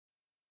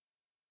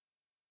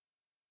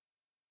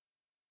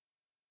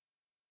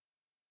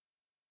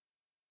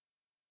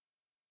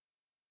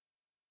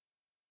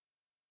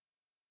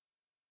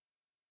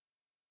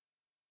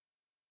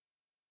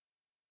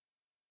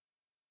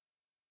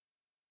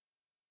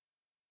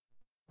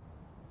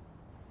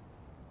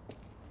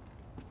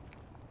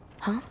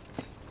Huh?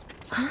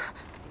 Huh?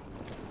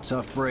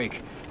 Tough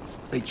break.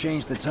 They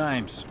changed the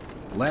times.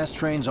 Last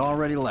train's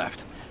already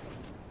left.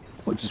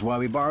 Which is why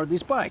we borrowed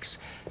these bikes.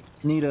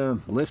 Need a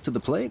lift to the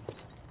plate?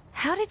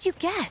 How did you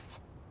guess?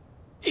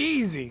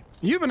 Easy.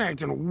 You've been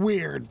acting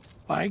weird.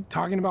 Like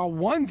talking about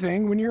one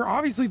thing when you're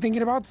obviously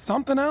thinking about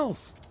something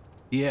else.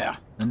 Yeah,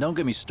 and don't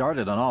get me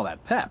started on all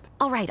that pep.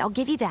 All right, I'll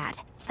give you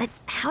that. But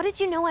how did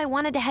you know I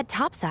wanted to head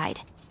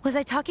topside? Was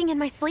I talking in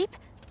my sleep?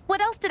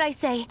 What else did I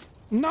say?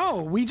 No,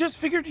 we just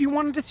figured you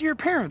wanted to see your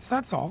parents,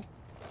 that's all.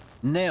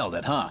 Nailed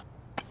it, huh?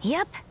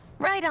 Yep,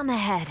 right on the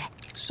head.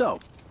 So,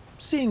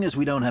 seeing as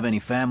we don't have any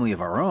family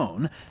of our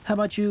own, how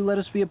about you let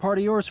us be a part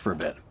of yours for a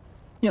bit?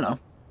 You know,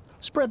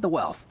 spread the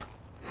wealth.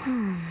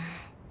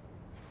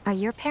 Are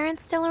your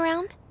parents still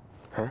around?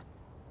 Huh?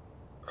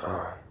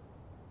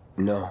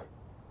 No.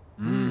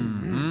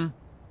 Mm-hmm.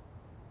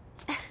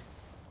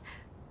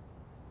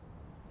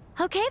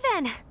 Okay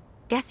then.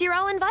 Guess you're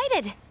all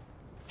invited.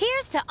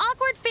 Here's to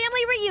awkward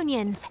family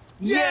reunions.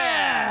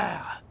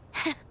 Yeah!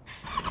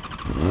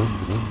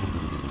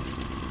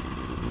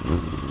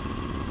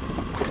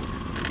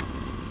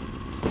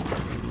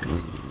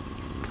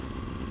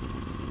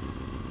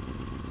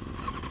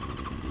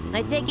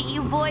 I take it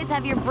you boys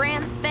have your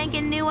brand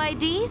spanking new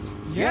IDs?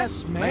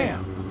 Yes,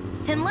 ma'am.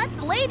 Then let's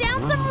lay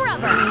down some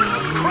rubber.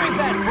 Crank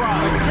that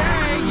throttle!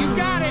 Okay, you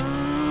got it.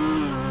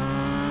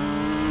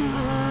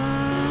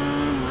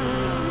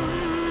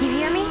 You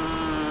hear me?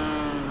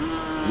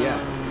 Yeah.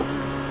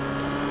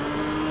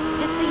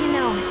 Just so you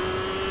know,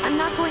 I'm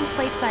not going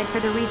plateside for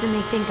the reason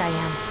they think I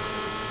am.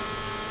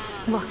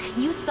 Look,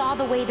 you saw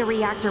the way the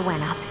reactor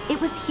went up. It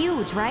was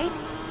huge, right?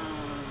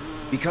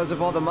 Because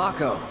of all the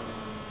Mako.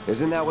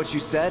 Isn't that what you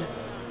said?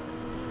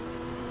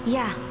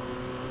 Yeah.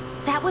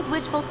 That was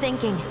wishful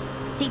thinking.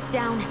 Deep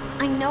down,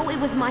 I know it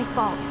was my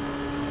fault.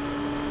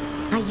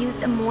 I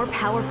used a more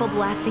powerful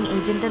blasting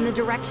agent than the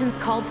directions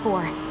called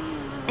for.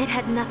 It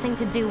had nothing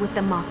to do with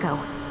the Mako.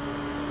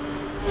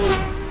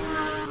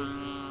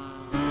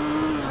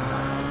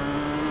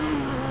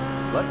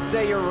 Let's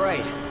say you're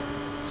right.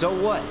 So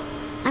what?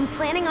 I'm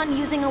planning on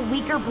using a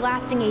weaker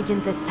blasting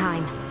agent this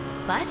time.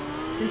 But,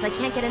 since I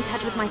can't get in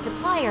touch with my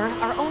supplier,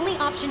 our only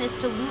option is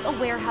to loot a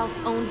warehouse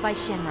owned by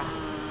Shinra.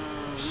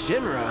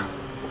 Shinra?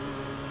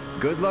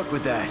 Good luck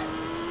with that.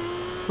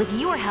 With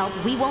your help,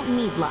 we won't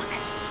need luck.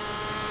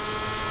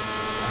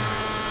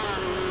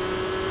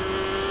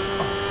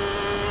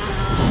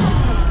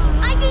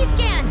 ID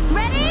scan!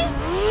 Ready?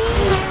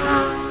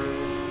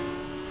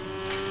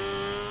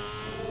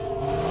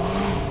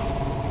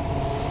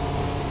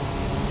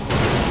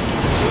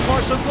 So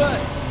far, so good.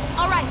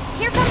 Alright,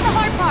 here comes the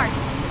hard part.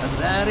 And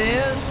that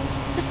is...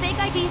 The fake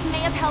IDs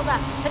may have held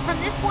up, but from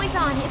this point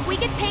on, if we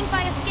get pinged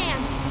by a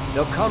scan...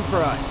 They'll come for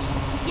us.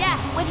 Yeah,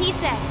 what he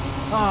said.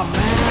 Oh,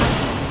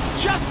 man.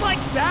 Just like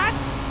that?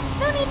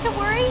 No need to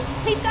worry.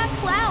 We've got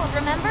Cloud,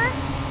 remember?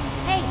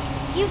 Hey,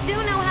 you do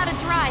know how to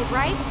drive,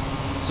 right?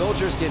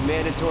 Soldiers get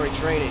mandatory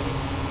training.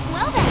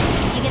 Well then,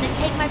 you gonna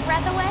take my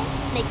breath away?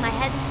 Make my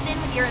head spin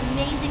with your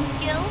amazing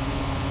skills?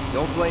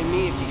 Don't blame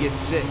me if you get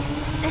sick.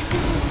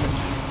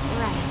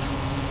 Right.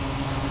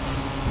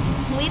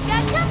 We've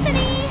got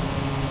company!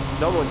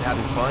 Someone's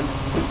having fun.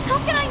 How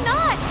can I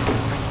not?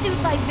 Pursued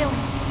by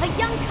villains, a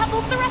young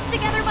couple thrust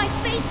together by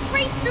fate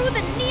race through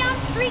the neon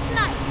street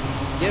night.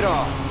 Get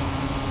off.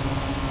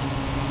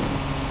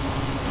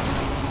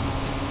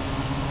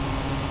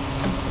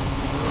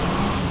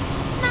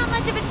 Not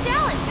much of a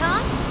challenge,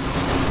 huh?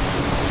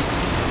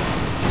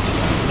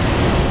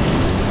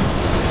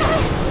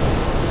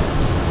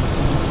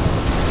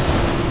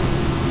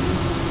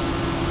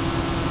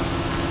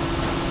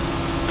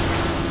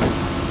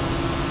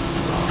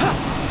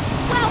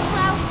 Wow,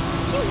 Cloud,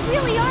 you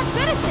really are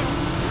good at this.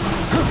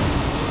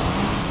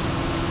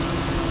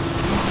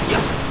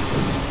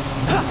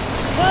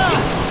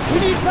 We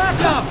need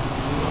backup!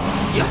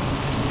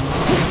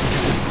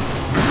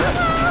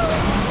 Oh,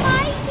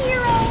 my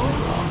hero!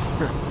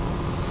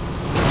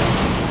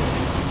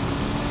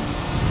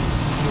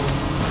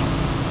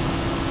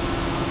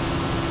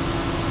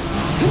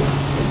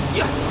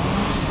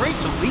 Straight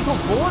to lethal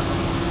force?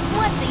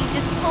 What, so you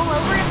just pull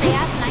over if they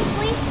ask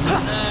nicely?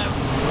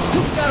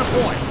 Got a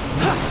point.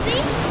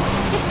 See?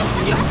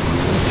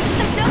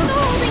 So don't go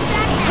holding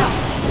back now.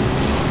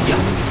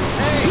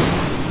 Hey,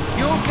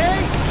 you okay?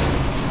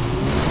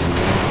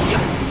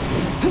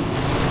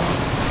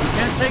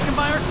 Can't take him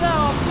by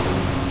ourselves.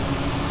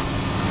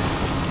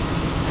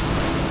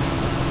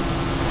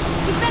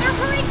 You better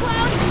hurry,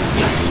 Cloud!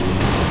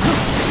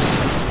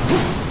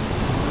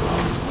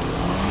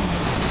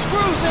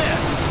 Screw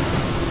this!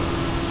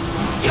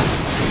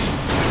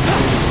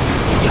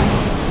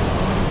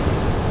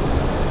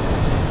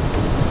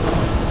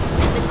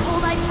 Have the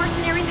cold-eyed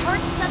mercenary's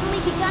heart suddenly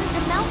begun to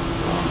melt?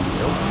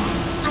 Nope.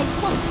 I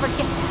won't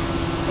forget that.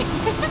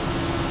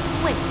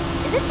 Wait,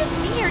 is it just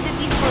me or did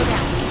we slow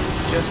down?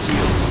 Just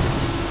you.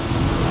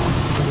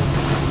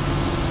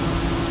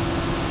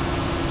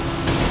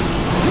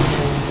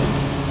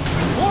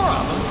 More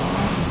of them?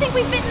 Think we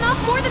We've bitten off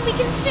more than we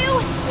can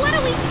chew! What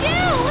do we do?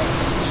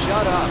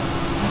 Shut up.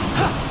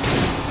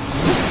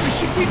 We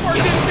should keep our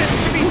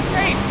distance to be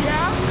safe,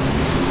 yeah?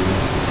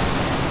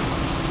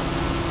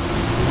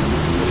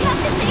 We have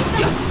to save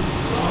them!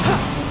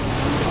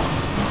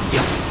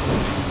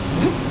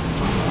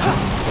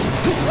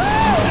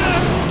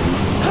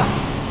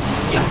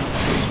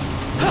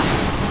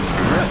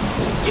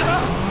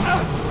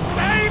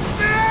 Save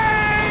me!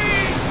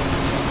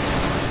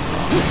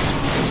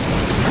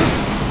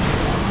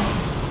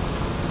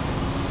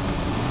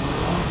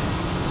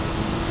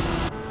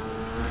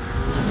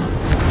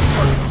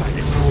 Target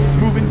sighted.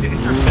 Moving to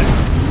intercept.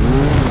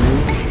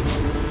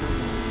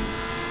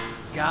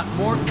 Got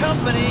more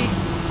company.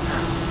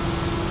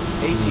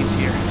 A-team's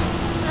here.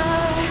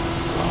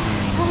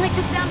 I don't like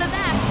the sound of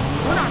that.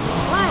 We're not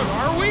screwed,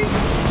 are we?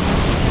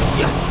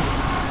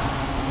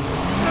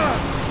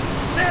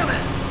 Damn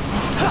it!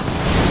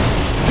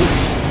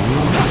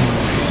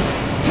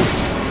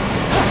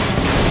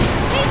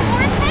 Pay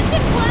more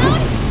attention,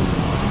 Cloud!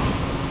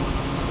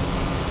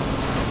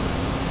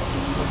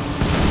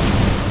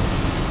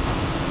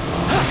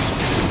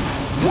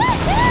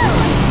 Woohoo!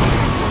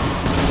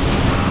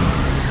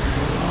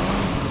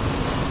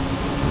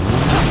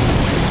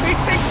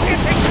 These things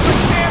can't take too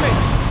much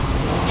damage.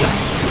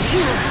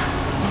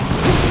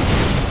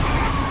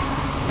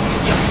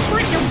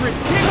 Freaking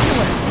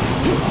ridiculous!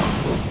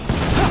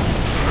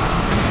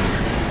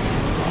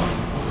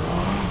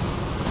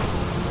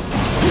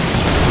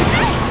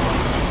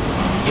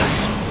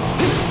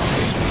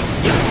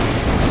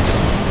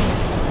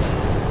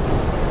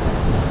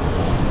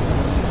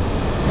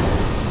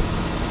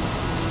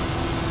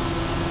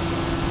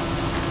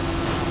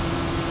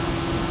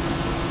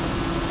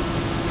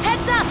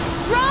 Heads up!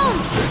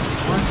 Drones!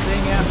 One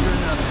thing after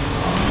another.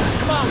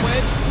 Come on,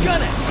 Wedge,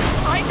 gun it!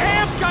 I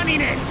am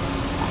gunning it!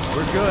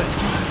 We're good.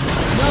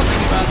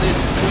 Nothing about this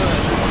is good.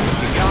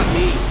 You got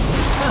me.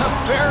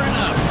 Fair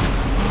enough.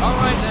 All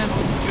right then,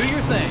 do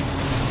your thing.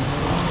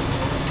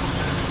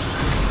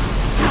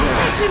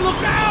 Casey,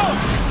 look out!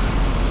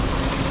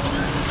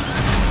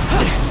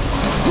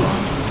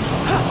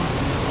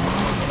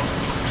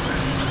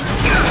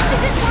 This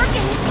isn't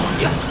working!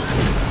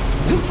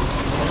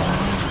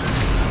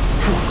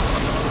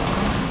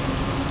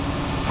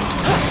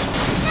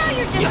 Now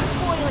you're just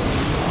spoiling it.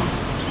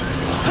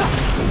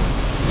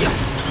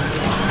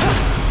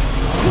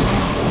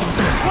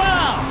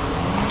 Wow!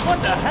 What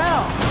the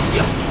hell?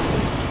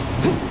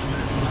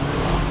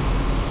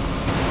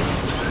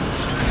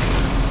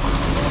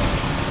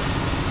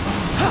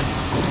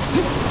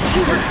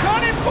 We're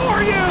gunning for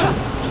you!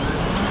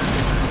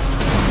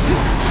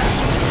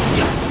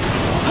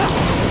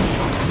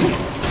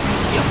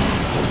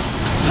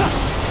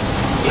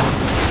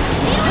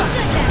 Feeling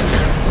good then.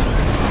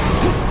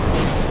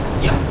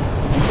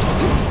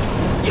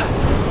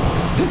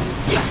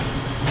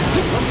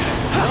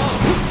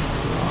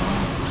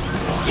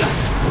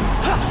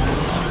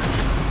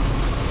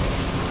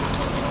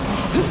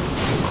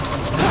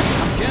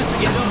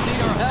 Guessing you don't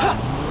need our help.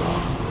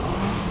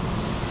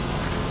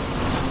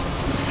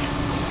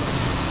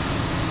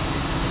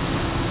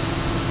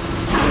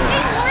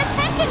 Pay more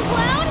attention,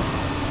 Cloud!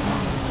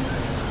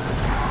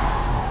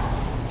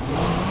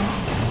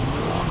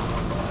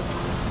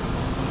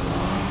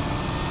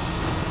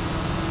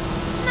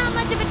 Not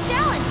much of a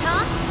challenge,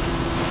 huh?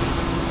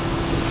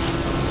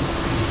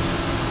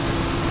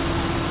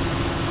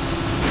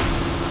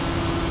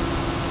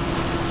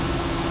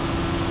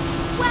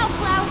 Wow,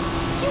 Cloud,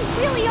 you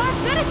really are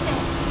good at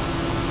this.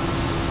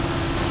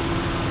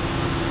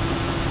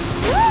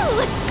 Woo!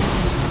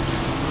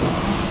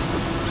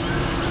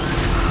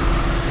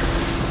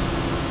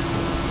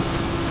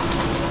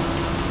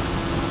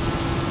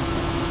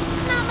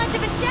 Not much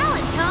of a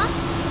challenge, huh?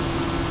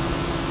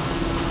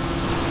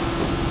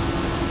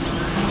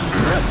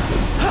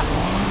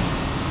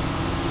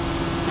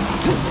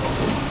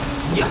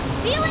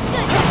 Feeling good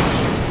then.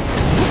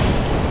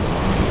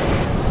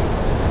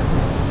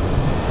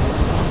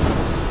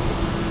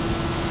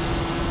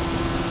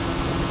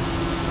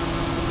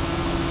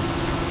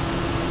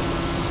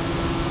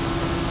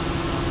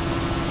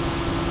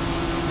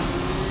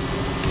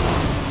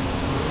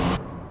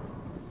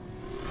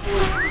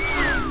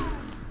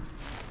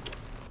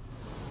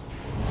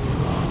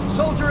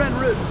 Soldier en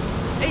route.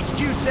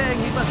 HQ saying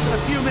he's less than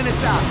a few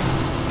minutes out.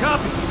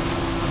 Copy.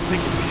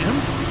 Think it's him?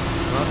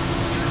 Well,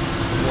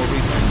 more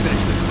reason to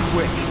finish this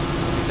quick.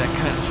 Need that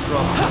kind of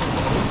trouble.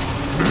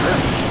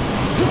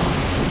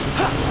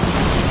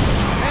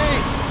 Hey,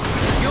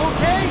 you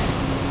okay?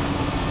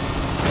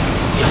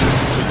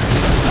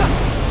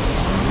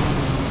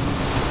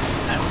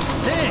 That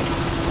stinks.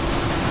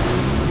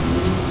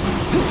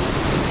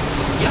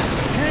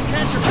 Can't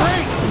catch your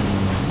break.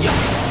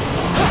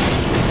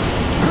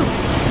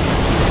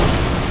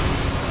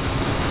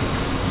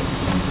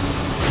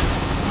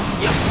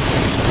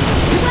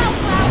 Wow,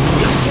 Cloud,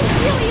 you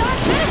really are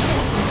good at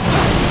this.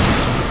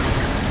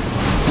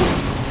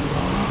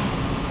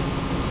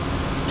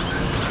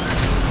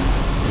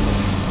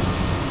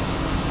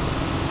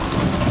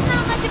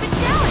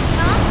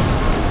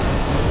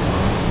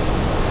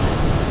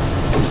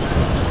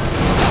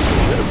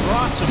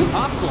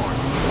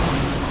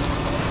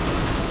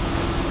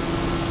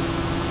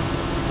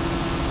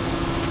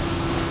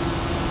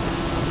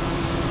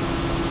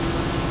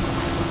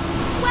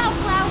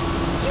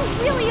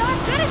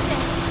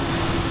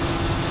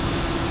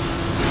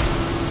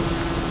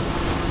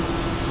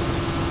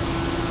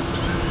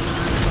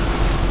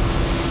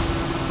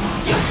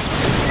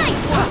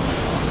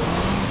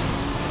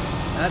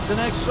 That's an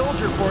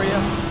ex-soldier for you.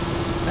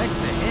 Next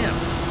to him,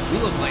 we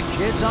look like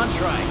kids on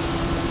trikes.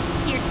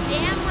 You're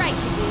damn right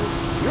you do.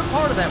 You're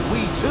part of that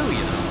we too,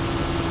 you know.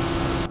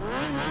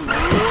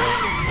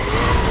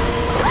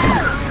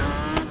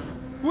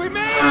 We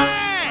made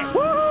it!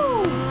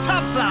 Woo!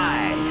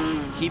 Topside!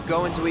 Keep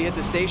going till we hit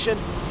the station?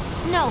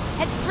 No,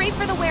 head straight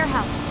for the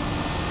warehouse.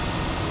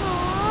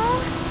 Aww.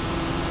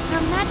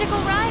 Our magical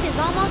ride is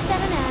almost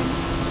at an end.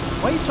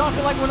 Why are you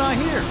talking like we're not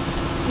here?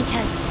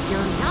 Because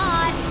you're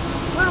not.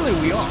 Clearly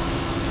we are.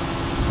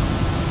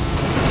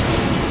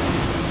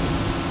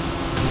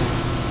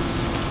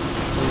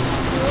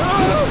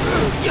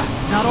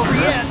 Not over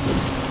yet.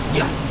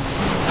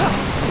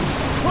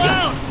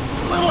 Cloud!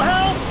 Little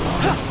help!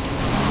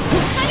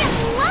 I am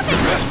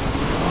loving this!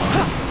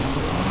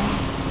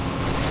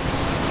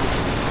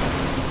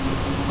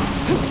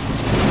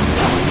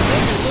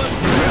 Make it look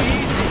pretty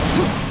easy.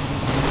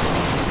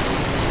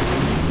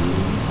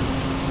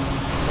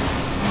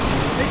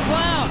 Hey,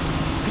 Cloud!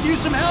 Could use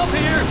some help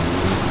here.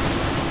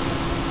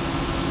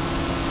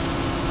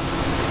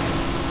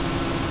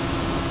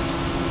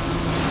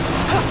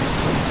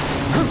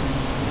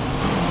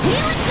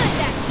 Feeling good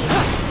back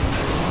here.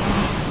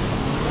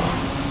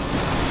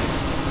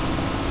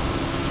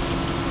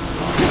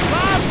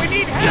 Bob, we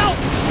need help!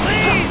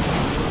 Please!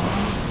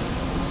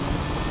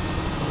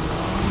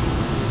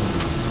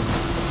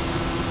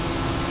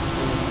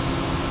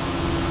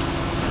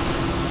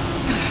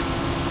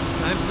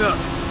 Time's up.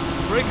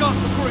 Break off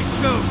before he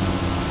shows.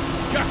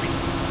 Copy.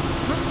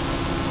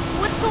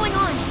 What's going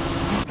on?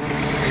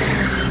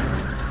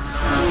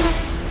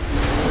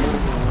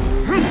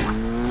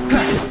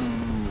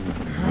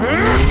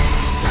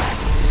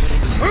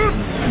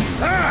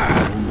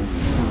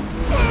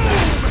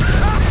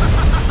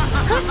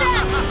 Who's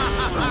that?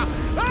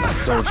 A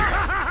soldier.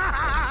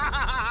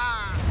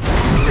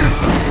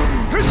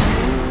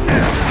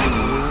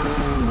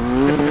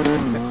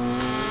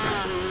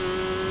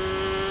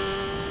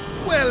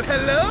 Well,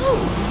 hello!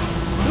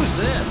 Who's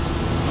this?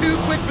 Too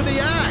quick for the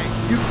eye.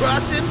 You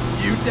cross him,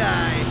 you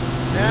die.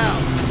 Now,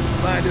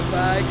 mind if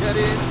I cut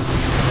in?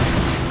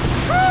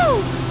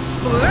 Woo!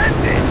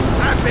 Splendid!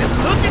 I've been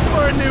looking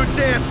for a new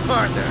dance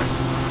partner.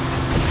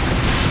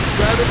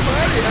 Private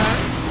party, huh?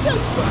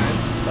 That's fine.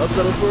 I'll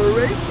settle for a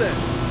race then.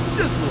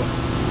 Just one.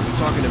 You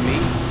talking to me?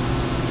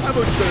 I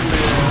most certainly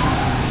am.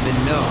 Then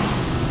no.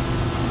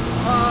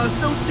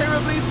 So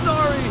terribly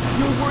sorry.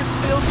 Your words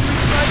failed to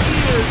reach my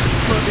ears,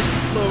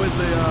 slow as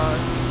they are.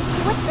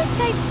 What's this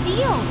guy's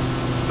deal?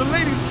 The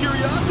lady's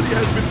curiosity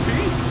has been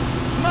piqued.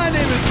 My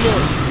name is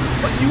Lawrence,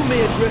 but you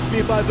may address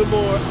me by the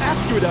more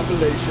accurate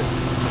appellation,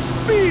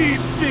 Speed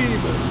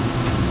Demon.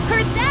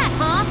 Heard that,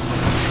 huh?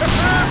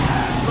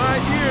 My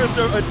ears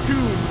are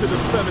attuned to the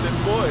feminine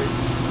voice.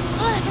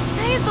 Ugh, this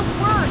guy is the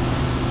worst.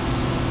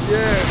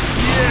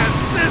 Yes,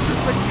 this is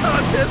the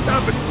contest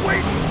I've been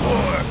waiting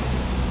for.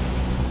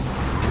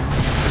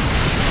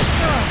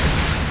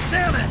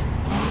 Damn it!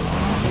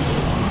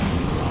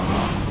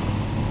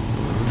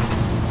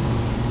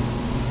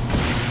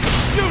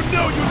 You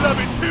know you love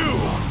it too.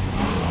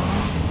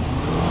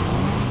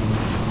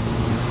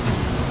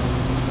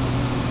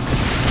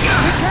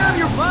 Take care of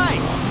your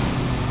bike!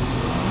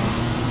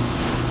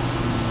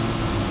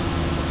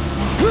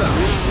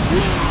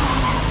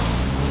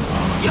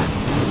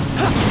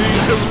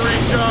 Need to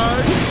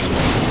recharge?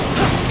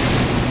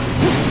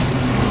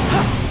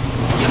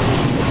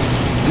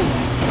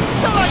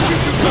 Shall I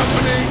keep you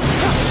company?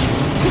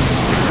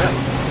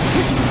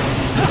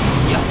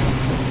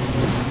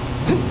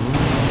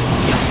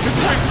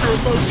 Embrace your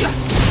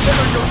emotions.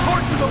 Enter your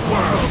heart to the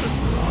world.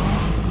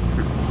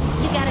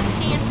 You got a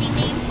fancy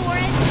name for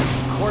it?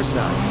 Of course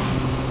not.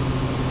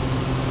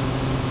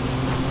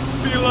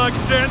 Feel like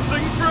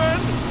dancing,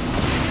 friend?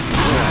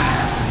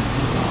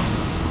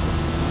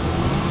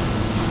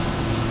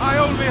 I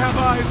only have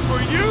eyes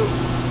for you.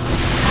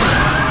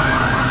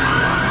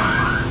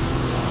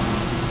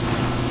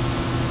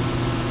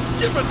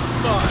 Give us a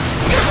smile.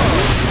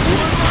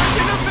 We're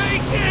marching to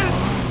make it.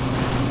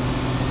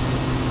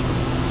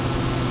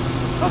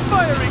 A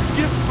fiery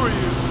gift for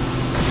you.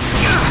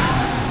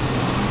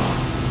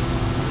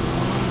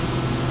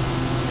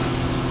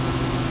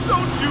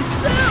 Don't you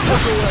dare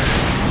look away.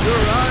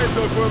 Your eyes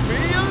are for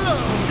me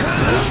alone.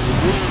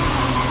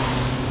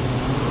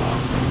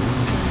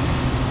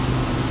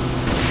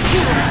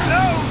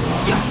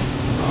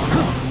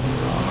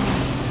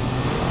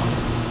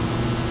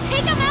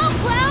 Take him out,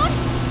 Cloud!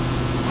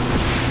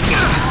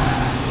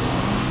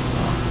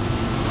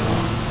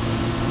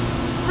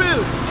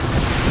 Really?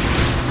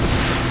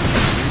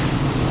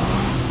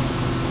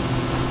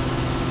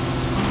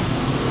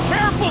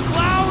 Careful,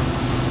 Cloud!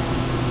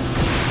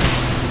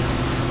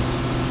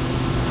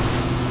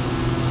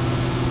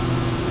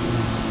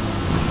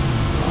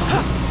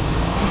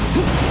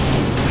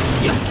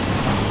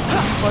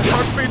 My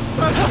heart beats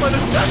faster by the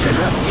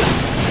second.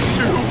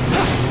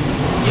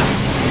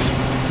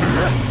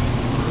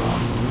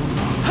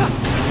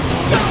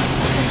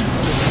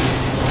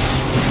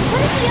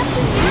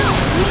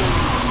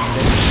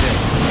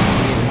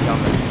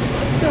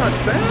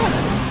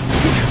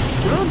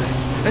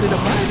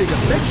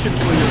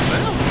 for your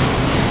mouth.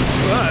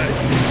 But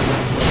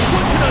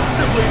one cannot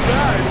simply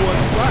ride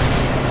one's bike.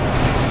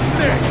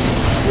 Nay,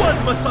 one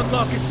must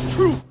unlock its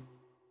true.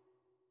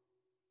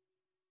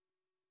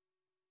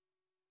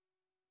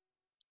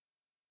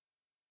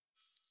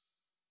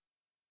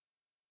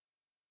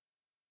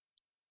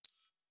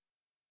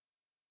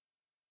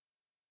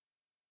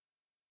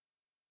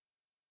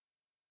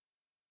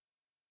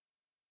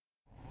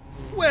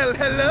 Well,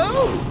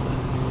 hello!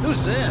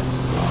 Who's this?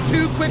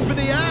 Too quick for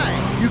the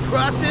eye. You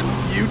cross him,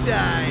 you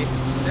die.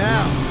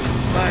 Now,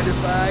 mind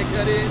if I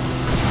cut in?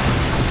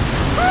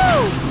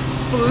 Woo!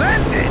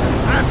 Splendid!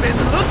 I've been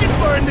looking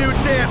for a new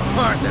dance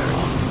partner.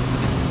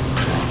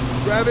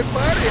 Private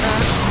party,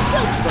 huh?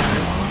 That's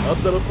fine. I'll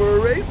settle for a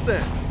race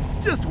then.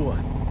 Just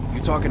one.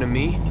 You talking to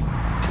me?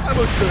 I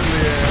most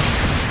certainly am.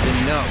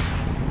 Then no.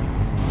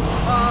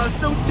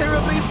 So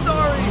terribly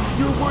sorry.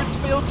 Your words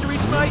failed to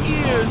reach my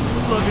ears,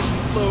 sluggish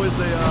and slow as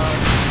they are.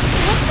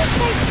 What's this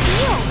guy's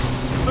deal?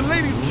 The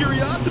lady's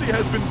curiosity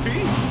has been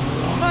piqued.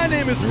 My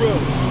name is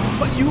Rose,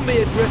 but you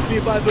may address me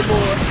by the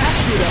more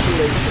accurate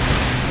appellation,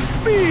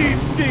 Speed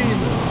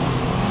Demon.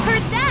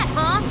 Heard that,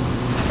 huh?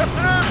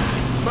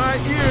 My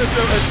ears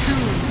are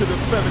attuned to the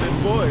feminine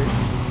voice.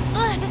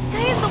 Ugh, this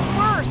guy is the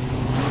worst.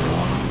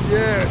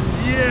 Yes,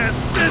 yes,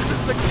 this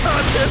is the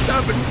contest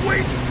I've been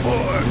waiting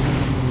for.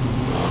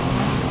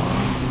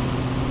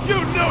 You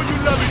know you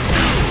love it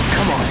too!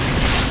 Come on.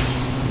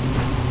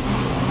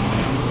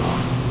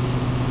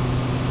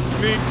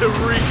 Need to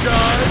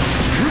recharge?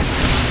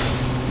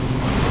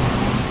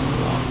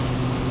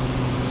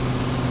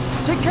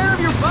 Take care of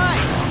your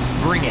bike!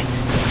 Bring it.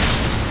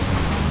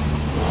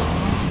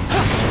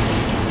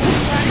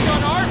 Daddy's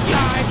on our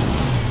side.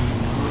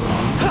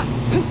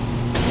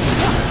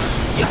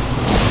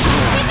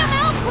 Take him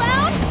out,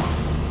 Cloud!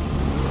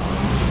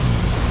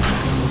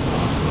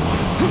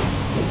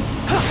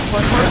 My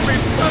heart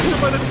rate's faster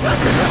by the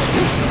second!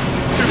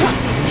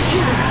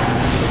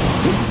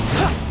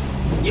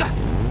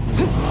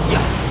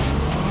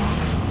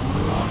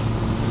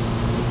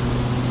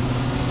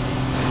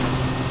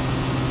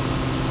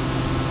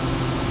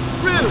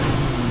 Really?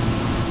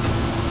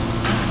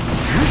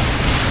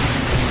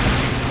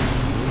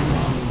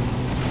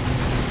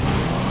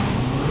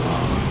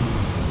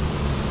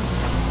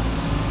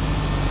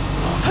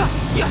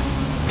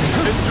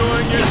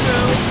 Enjoying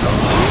yourself?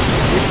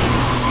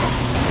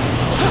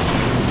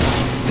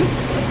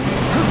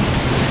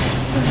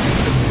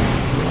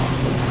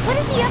 What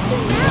is he up to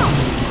now?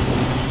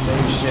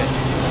 Same shit.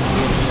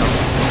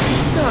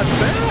 Not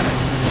bad.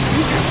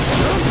 You can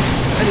jump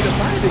and an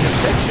abiding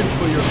affection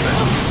for your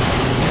mouth.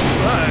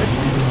 But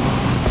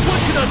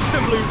one cannot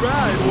simply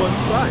ride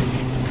one's bike.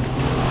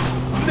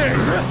 Nay,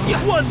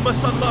 one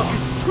must unlock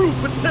its true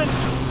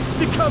potential.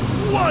 Become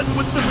one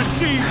with the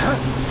machine.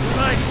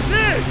 Like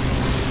this.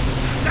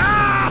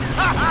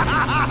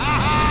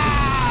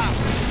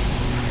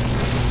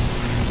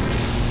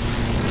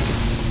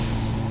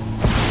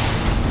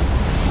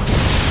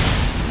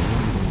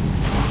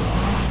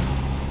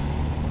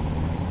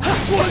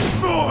 Once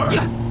more!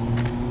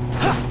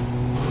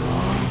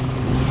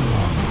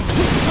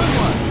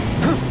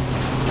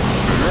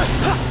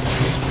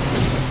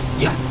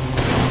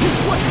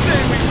 What say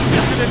we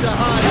shift it into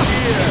high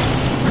gear?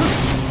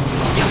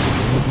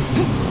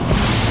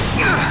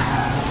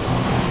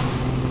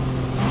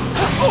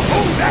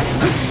 Oh, that's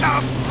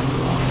enough!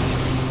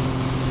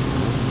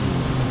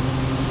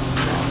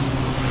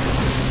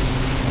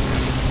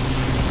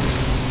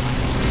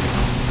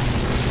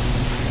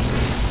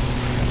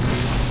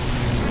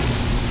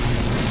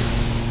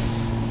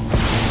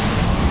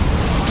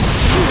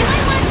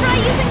 Try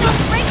using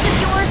those brakes of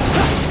yours.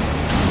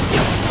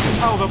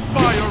 How the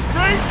fire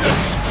rages!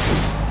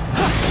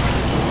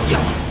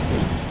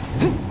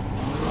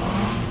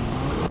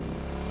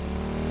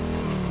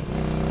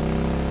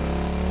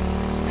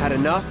 Had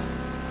enough?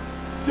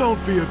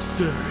 Don't be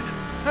absurd.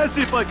 As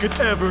if I could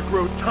ever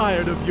grow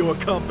tired of your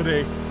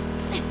company.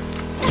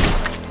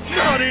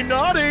 Naughty,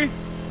 naughty!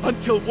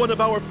 Until one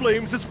of our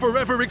flames is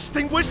forever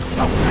extinguished,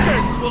 our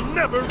dance will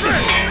never end!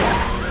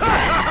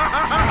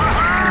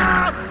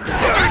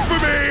 Burn for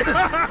me!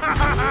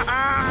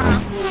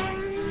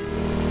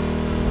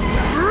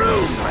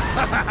 Room!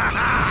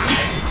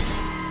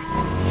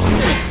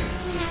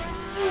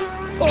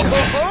 Ho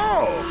ho ho!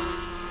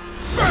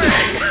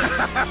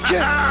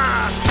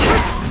 Bang!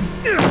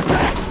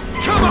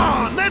 Come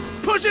on, let's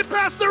push it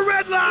past the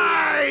red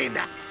line!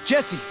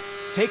 Jesse,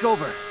 take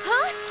over.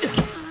 Huh?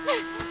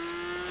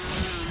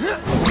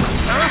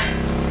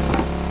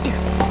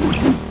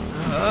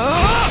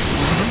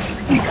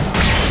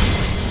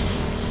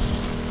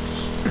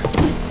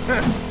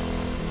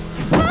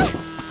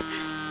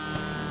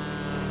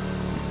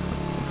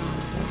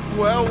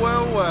 Well,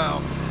 well,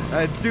 well.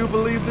 I do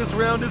believe this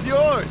round is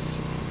yours.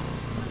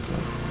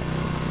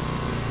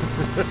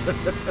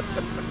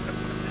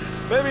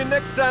 Maybe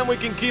next time we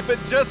can keep it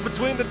just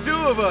between the two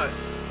of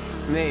us.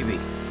 Maybe.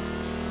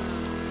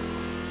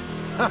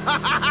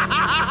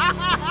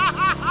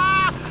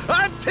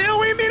 Until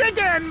we meet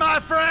again, my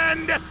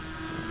friend!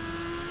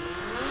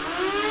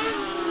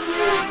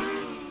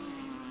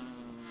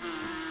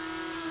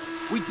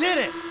 We did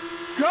it!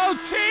 Go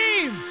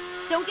team!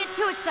 Don't get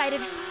too excited.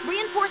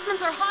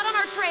 Reinforcements are hot on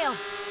our trail.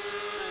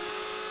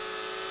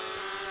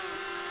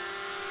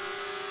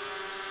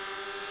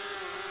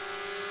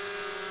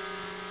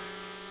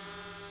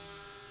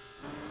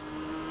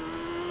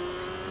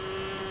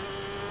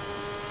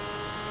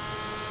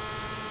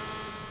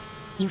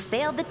 You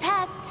failed the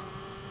test.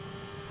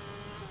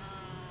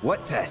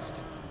 What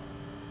test?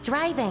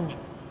 Driving.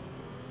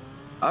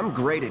 I'm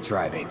great at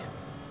driving.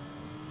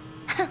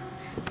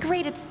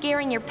 Great at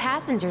scaring your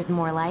passengers,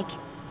 more like.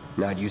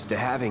 Not used to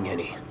having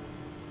any.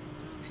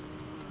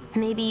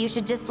 Maybe you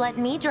should just let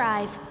me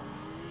drive.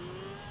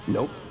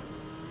 Nope.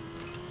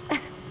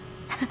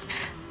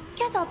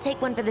 Guess I'll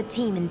take one for the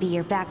team and be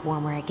your back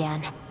warmer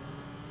again.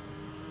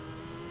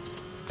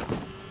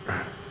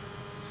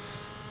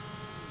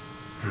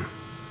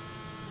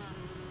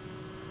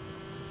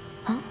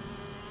 Huh?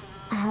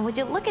 Oh, would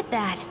you look at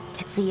that?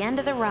 It's the end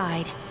of the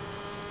ride.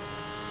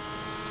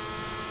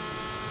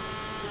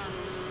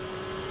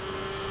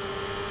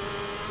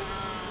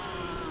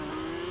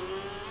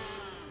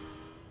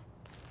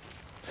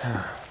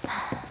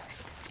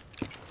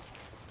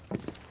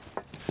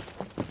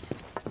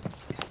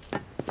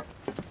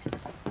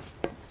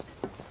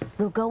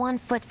 We'll go on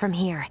foot from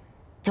here.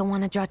 Don't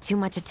want to draw too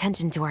much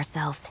attention to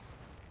ourselves.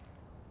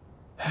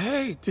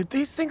 Hey, did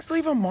these things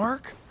leave a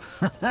mark?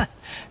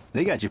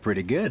 They got you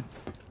pretty good.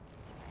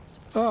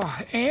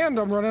 Ugh, and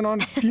I'm running on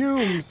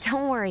fumes.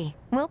 Don't worry,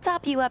 we'll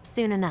top you up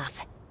soon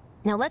enough.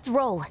 Now let's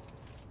roll.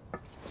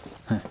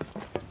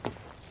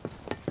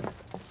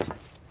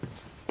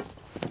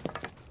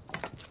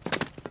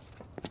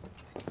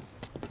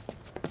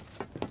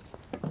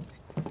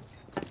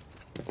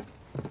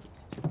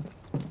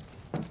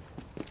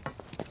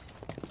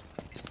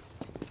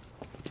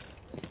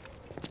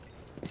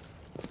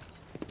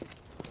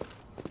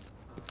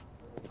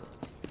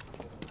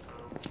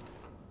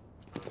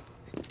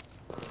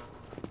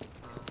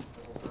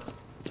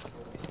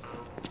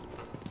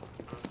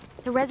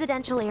 The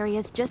residential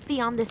area's just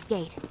beyond this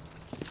gate.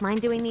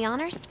 Mind doing the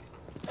honors?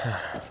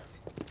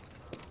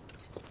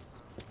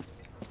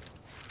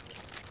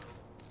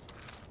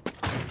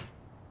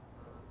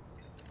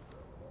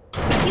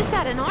 You've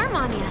got an arm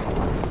on you.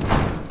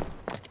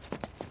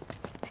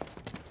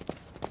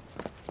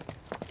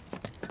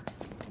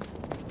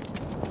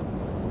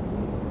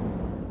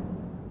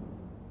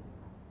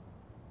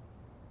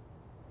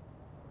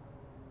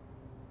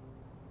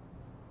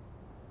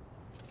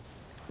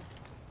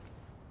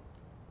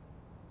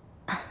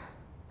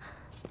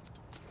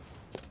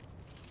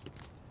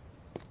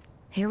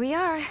 Here we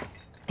are.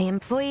 The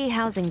Employee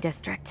Housing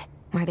District,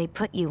 where they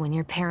put you when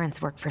your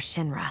parents work for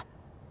Shinra.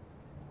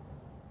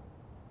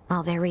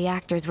 While their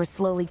reactors were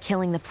slowly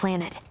killing the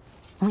planet,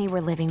 we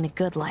were living the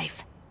good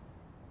life.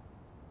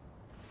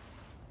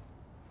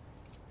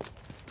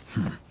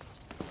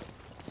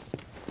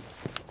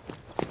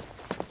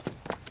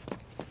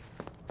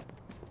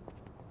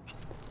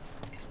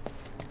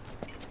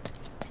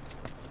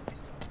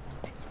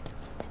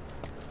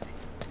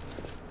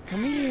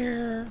 Come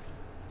here.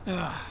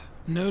 Ugh,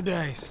 no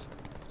dice.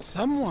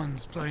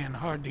 Someone's playing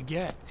hard to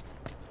get.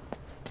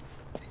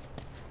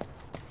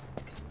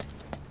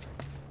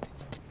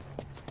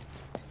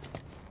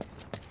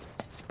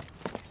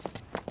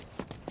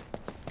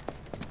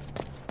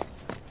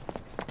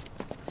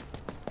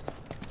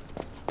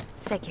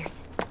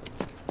 Figures.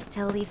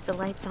 Still leaves the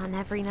lights on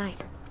every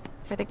night.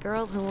 For the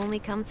girl who only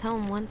comes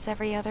home once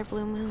every other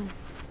blue moon.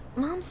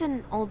 Mom's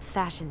an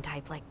old-fashioned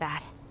type like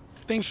that.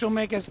 Think she'll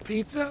make us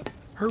pizza?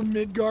 Her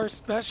Midgar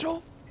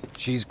special?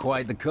 She's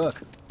quite the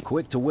cook.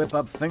 Quick to whip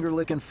up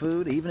finger-licking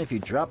food, even if you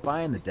drop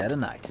by in the dead of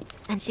night.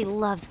 And she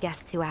loves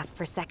guests who ask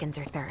for seconds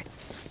or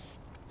thirds.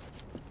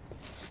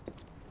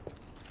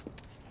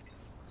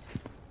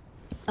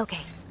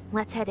 Okay,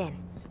 let's head in.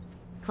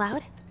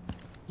 Cloud,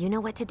 you know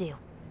what to do.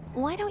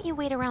 Why don't you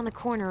wait around the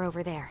corner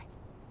over there?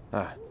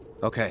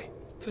 Okay.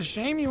 It's a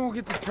shame you won't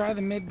get to try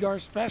the Midgar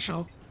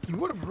special. You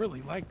would have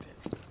really liked it.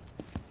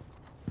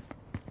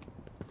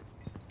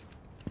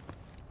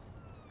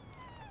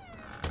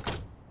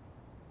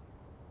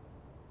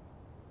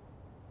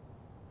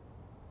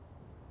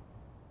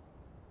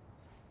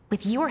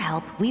 With your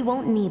help, we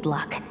won't need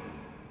luck.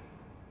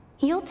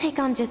 You'll take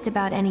on just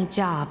about any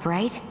job,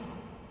 right?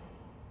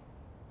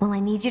 Well,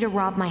 I need you to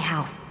rob my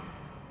house.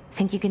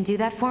 Think you can do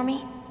that for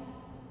me?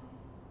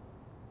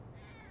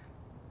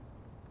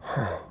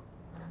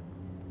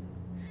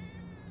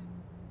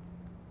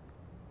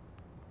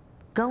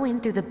 Go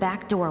in through the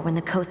back door when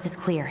the coast is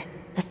clear.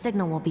 The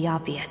signal will be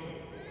obvious.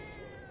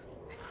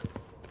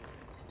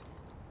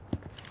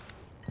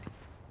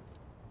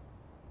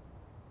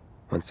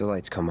 Once the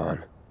lights come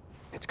on,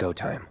 it's go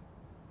time.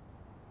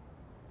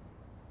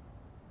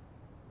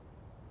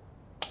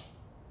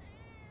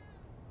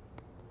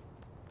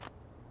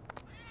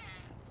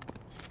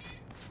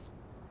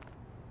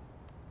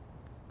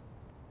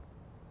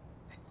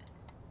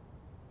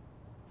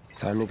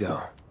 Time to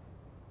go.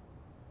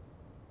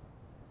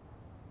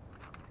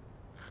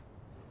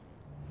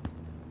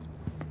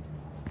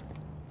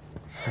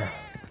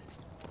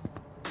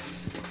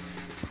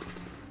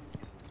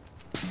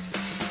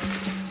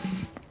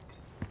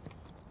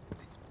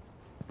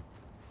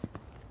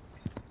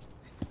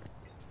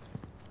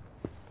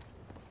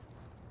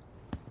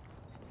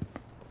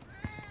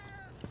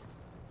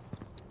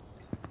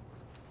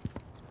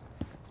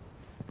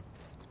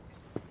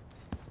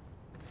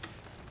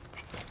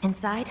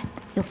 Inside,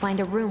 you'll find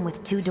a room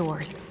with 2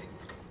 doors.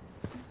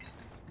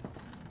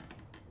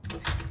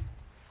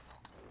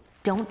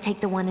 Don't take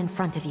the one in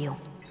front of you.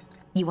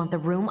 You want the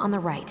room on the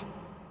right.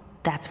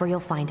 That's where you'll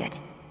find it.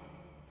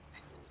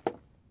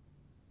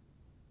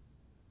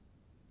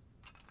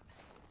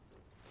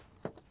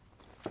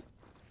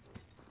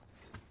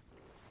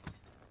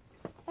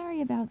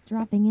 Sorry about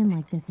dropping in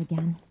like this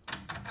again.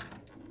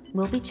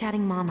 We'll be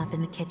chatting Mom up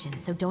in the kitchen,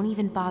 so don't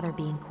even bother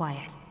being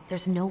quiet.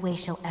 There's no way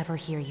she'll ever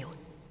hear you.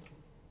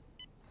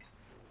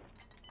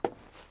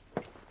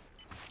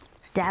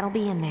 Dad'll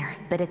be in there,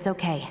 but it's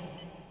okay.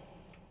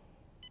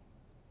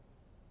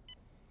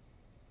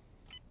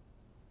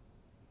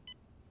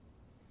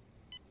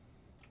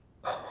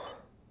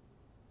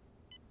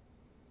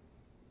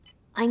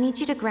 I need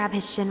you to grab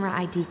his Shinra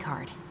ID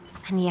card.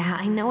 And yeah,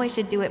 I know I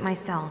should do it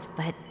myself,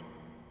 but...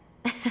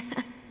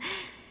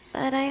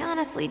 but I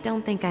honestly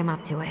don't think I'm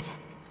up to it.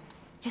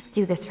 Just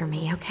do this for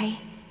me, okay?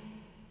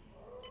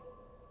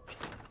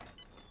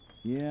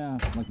 Yeah,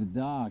 like the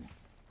dog.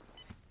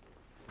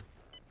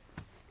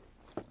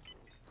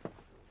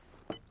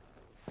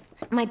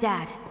 My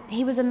dad.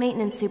 He was a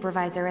maintenance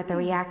supervisor at the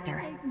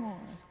reactor.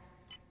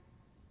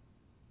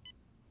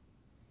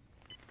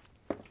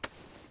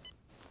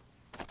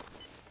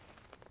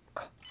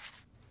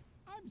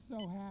 I'm so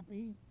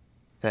happy.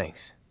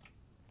 Thanks.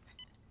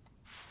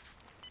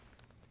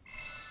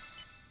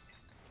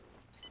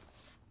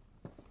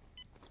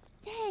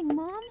 Dang,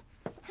 Mom!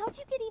 How'd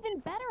you get even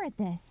better at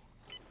this?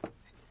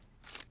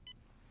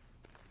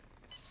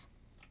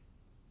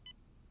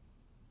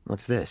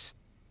 What's this?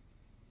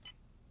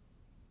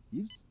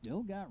 You've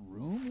still got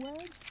room,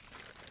 Wedge?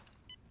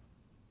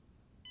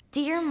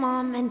 Dear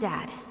Mom and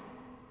Dad,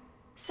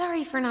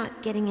 sorry for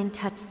not getting in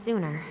touch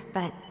sooner,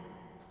 but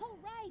Oh,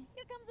 right!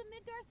 Here comes a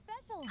Midgar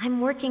special!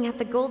 I'm working at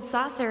the Gold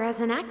Saucer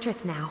as an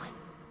actress now.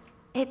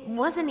 It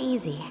wasn't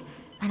easy,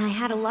 and I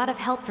had a lot of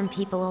help from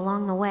people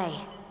along the way.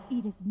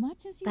 Eat as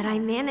much as you But I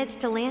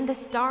managed to land a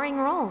starring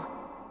role.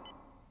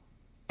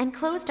 And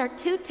closed our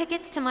 2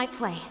 tickets to my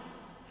play.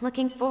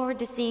 Looking forward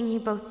to seeing you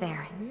both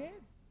there.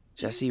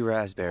 Jessie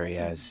Raspberry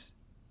as...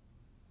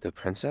 the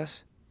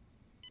princess?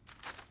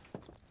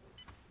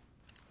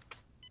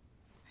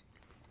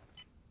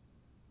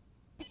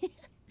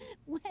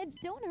 Wedge,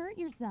 don't hurt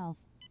yourself.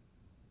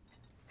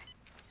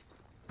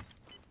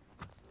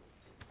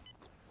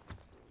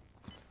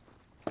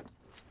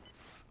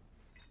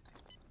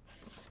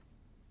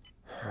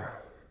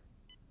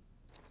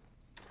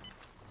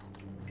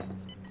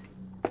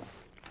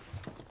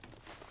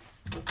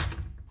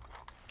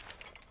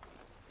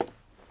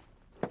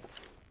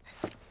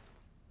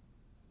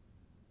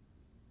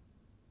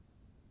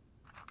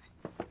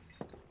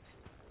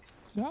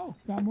 So,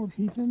 got more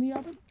pizza in the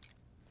oven?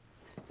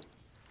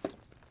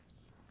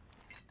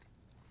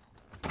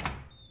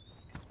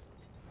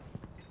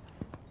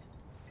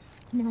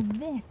 Now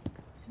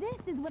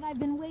this is what I've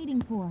been waiting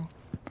for.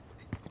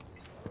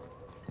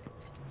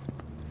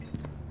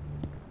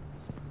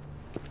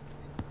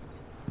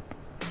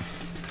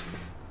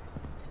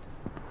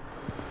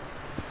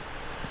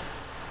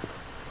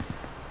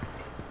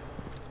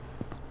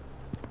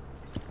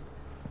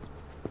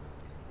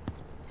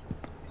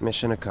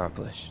 Mission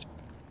accomplished.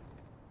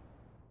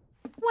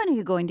 When are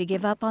you going to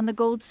give up on the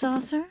Gold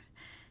Saucer?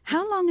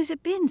 How long has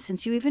it been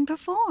since you even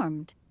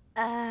performed?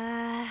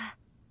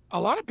 A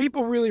lot of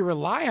people really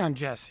rely on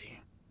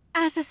Jessie.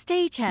 As a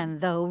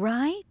stagehand, though,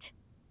 right?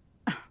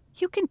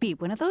 You can be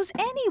one of those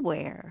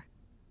anywhere.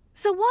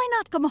 So why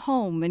not come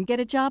home and get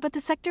a job at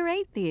the Sector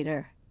 8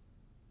 theater?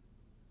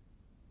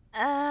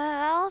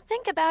 I'll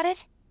think about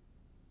it.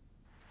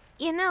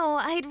 You know,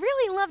 I'd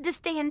really love to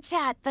stay and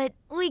chat, but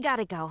we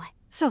gotta go.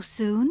 So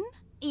soon?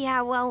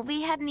 Yeah, well,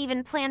 we hadn't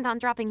even planned on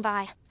dropping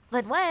by.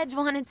 But Wedge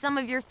wanted some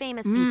of your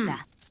famous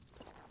pizza.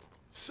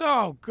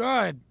 So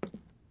good.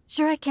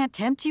 Sure I can't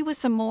tempt you with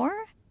some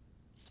more?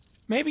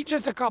 Maybe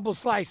just a couple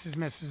slices,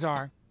 Mrs.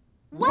 R.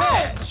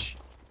 Wedge!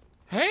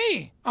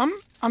 Hey,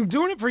 I'm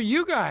doing it for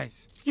you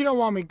guys. You don't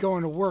want me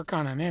going to work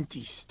on an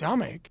empty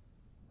stomach.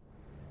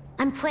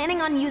 I'm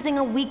planning on using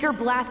a weaker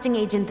blasting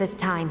agent this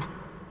time.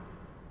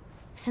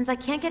 Since I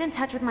can't get in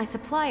touch with my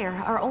supplier,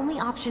 our only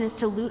option is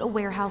to loot a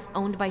warehouse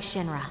owned by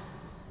Shinra.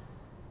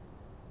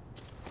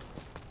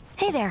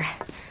 Hey there.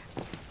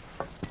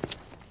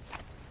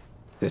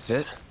 This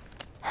it?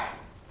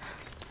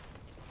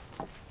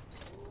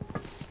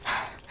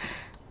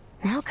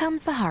 Now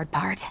comes the hard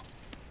part.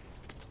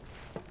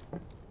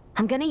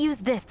 I'm gonna use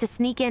this to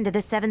sneak into the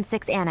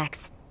 7-6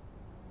 annex.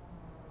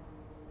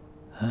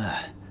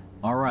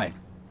 All right,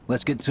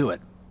 let's get to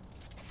it.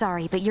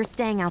 Sorry, but you're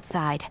staying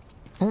outside.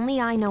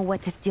 Only I know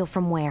what to steal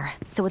from where,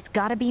 so it's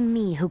gotta be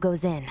me who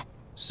goes in.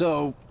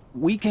 So,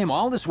 we came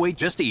all this way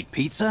just to eat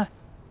pizza?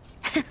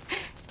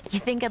 You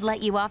think I'd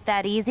let you off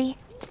that easy?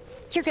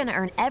 You're gonna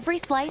earn every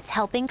slice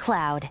helping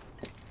Cloud.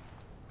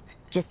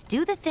 Just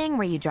do the thing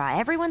where you draw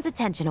everyone's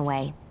attention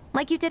away,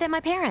 like you did at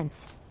my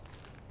parents'.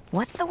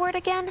 What's the word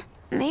again?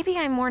 Maybe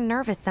I'm more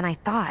nervous than I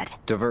thought.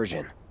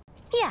 Diversion.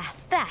 Yeah,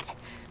 that.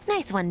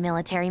 Nice one,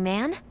 military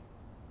man.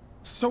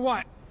 So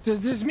what?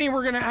 Does this mean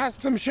we're gonna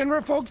ask some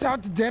Shinra folks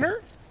out to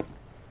dinner?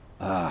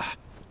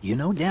 You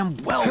know damn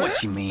well what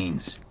she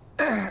means.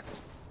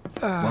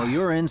 While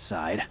you're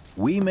inside,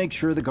 we make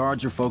sure the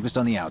guards are focused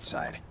on the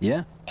outside,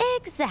 yeah?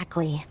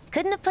 Exactly.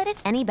 Couldn't have put it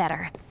any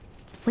better.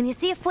 When you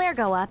see a flare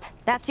go up,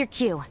 that's your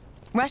cue.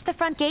 Rush the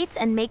front gates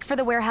and make for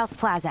the warehouse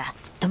plaza.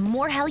 The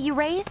more hell you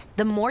raise,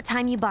 the more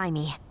time you buy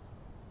me.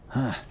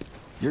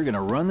 You're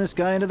gonna run this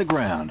guy into the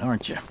ground,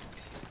 aren't you?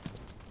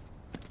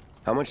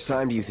 How much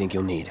time do you think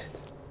you'll need?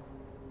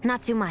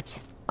 Not too much.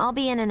 I'll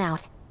be in and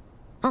out.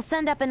 I'll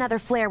send up another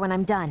flare when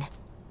I'm done.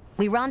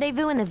 We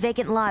rendezvous in the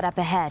vacant lot up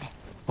ahead.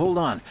 Hold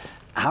on.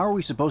 How are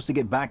we supposed to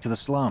get back to the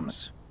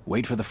slums?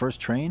 Wait for the first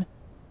train?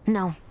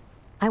 No.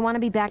 I want to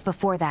be back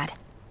before that.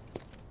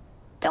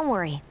 Don't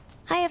worry.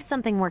 I have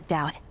something worked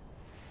out.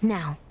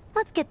 Now,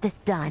 let's get this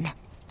done.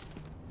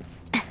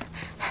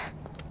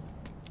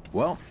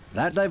 Well,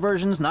 that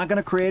diversion's not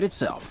gonna create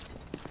itself.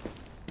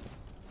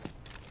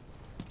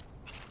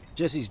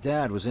 Jesse's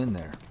dad was in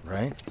there,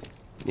 right?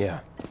 Yeah.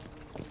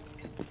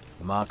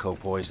 The Mako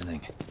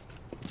poisoning.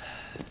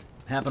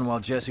 Happened while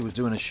Jesse was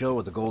doing a show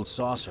with the Gold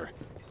Saucer.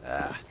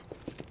 But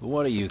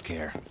what do you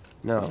care?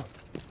 No.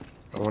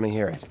 I want to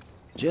hear it.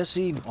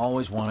 Jessie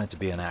always wanted to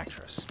be an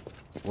actress.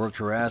 Worked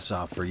her ass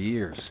off for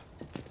years.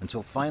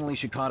 Until finally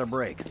she caught a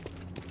break.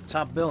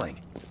 Top billing.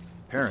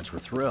 Parents were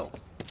thrilled.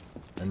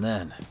 And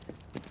then,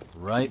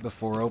 right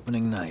before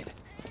opening night,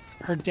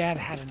 Her dad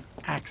had an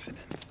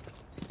accident.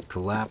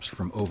 collapsed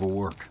from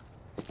overwork.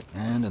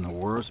 And in the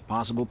worst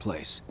possible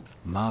place,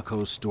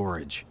 Mako's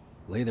storage.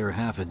 Lay there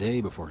half a day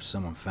before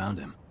someone found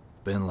him.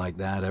 Been like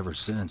that ever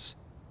since.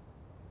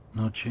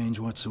 No change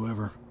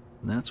whatsoever.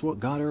 That's what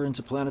got her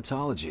into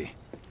planetology.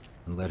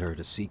 And led her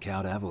to seek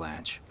out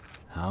Avalanche.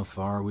 How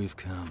far we've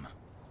come.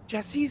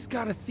 Jesse's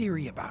got a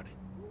theory about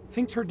it.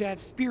 Thinks her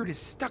dad's spirit is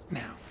stuck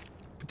now,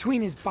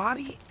 between his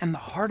body and the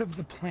heart of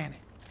the planet.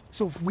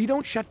 So if we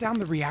don't shut down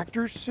the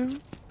reactors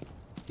soon...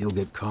 You'll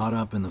get caught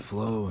up in the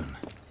flow and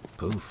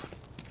poof.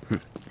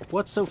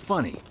 What's so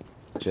funny?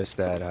 Just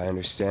that I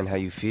understand how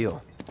you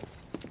feel.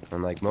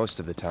 Unlike most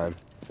of the time.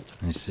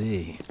 I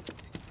see.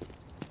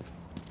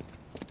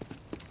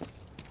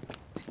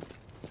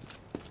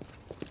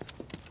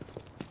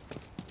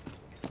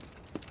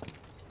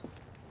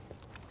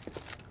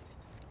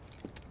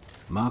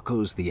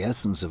 Mako's the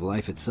essence of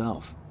life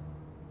itself.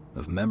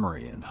 Of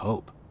memory and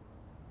hope.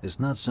 It's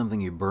not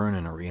something you burn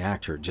in a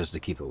reactor just to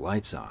keep the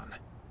lights on.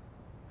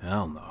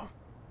 Hell no.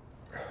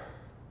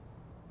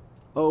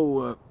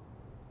 Oh,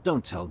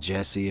 don't tell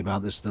Jessie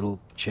about this little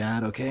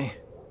chat, okay?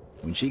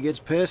 When she gets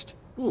pissed,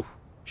 ooh,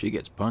 she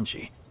gets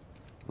punchy.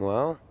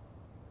 Well,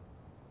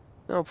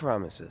 no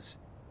promises.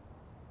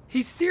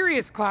 He's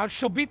serious, Cloud.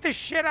 She'll beat the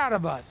shit out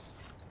of us.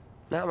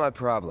 Not my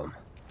problem.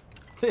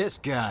 This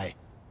guy.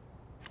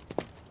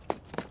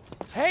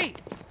 Hey,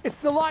 it's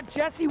the lot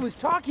Jesse was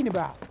talking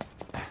about.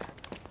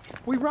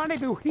 We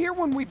rendezvous here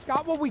when we've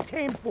got what we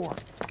came for.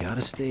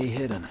 Gotta stay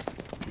hidden.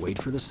 Wait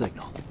for the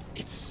signal.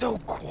 It's so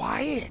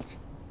quiet.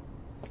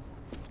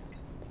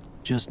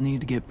 Just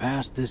need to get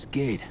past this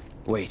gate.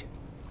 Wait.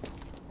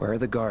 Where are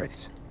the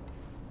guards?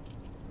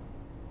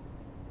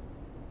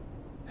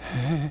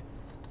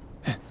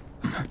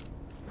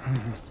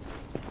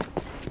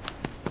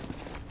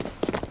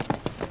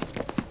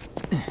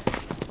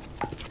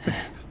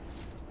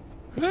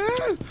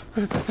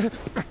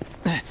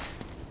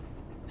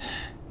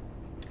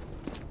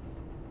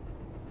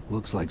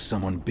 Looks like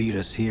someone beat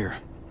us here.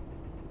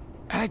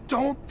 And I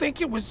don't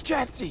think it was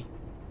Jesse.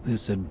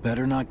 This had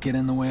better not get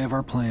in the way of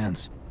our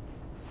plans.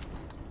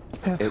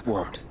 It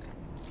won't.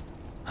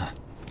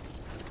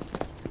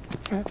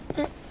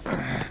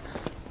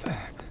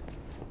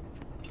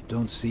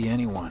 Don't see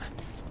anyone.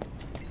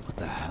 What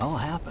the hell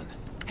happened?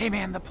 Hey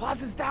man, the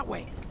plaza's that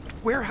way.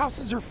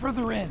 Warehouses are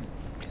further in.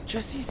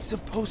 Jesse's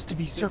supposed to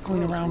be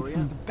circling around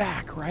from the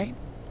back, right?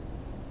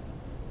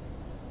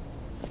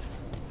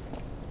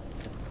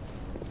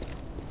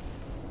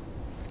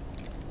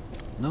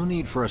 No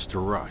need for us to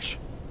rush.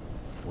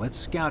 Let's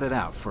scout it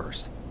out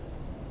first.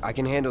 I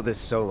can handle this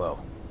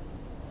solo.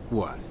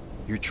 What?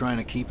 You're trying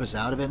to keep us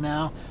out of it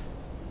now?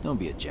 Don't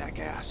be a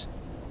jackass.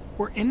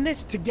 We're in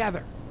this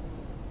together.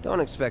 Don't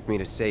expect me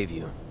to save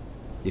you.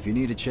 If you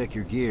need to check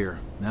your gear,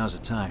 now's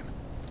the time.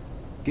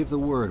 Give the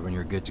word when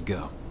you're good to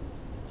go.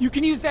 You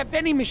can use that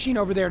vending machine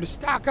over there to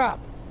stock up.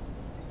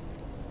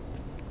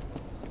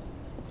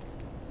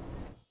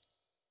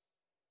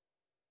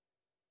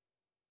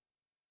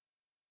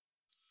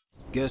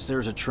 Guess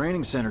there's a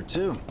training center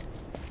too.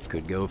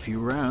 Could go a few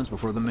rounds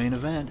before the main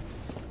event.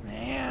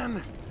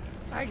 Man,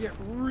 I get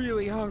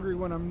really hungry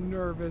when I'm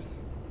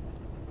nervous.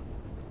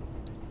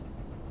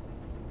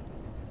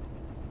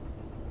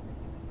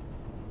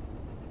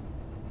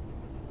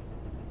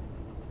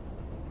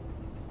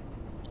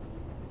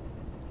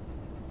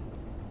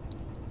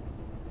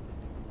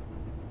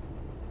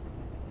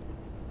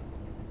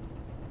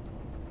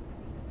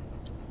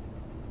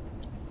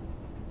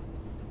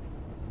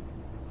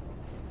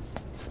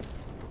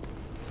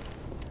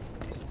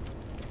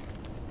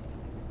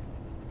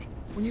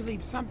 We When you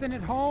leave something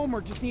at home or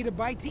just need a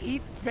bite to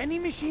eat,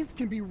 vending machines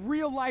can be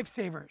real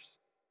lifesavers.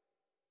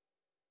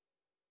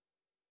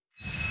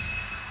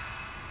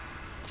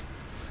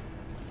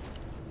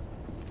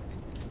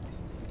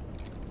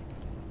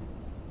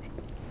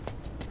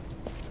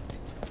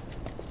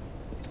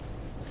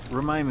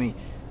 Remind me,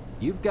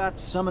 you've got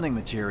summoning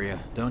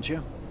materia, don't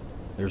you?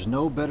 There's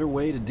no better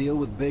way to deal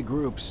with big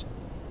groups.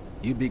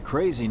 You'd be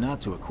crazy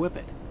not to equip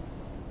it.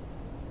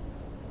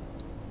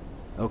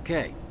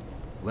 Okay,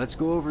 let's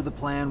go over the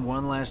plan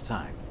one last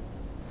time.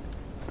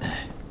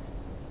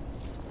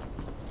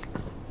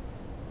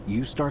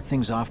 You start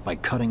things off by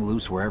cutting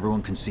loose where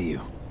everyone can see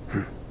you.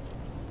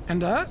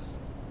 And us?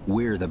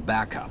 We're the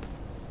backup.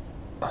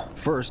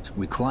 First,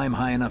 we climb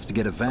high enough to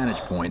get a vantage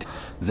point,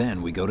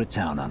 then we go to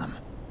town on them.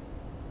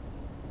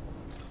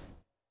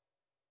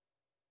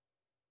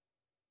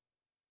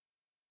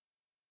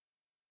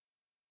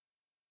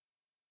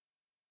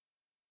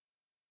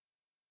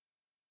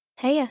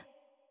 Heya.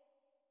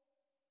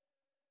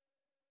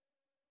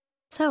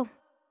 So,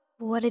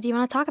 what did you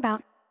want to talk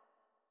about?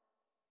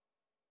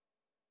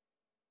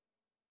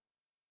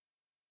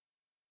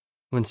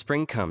 When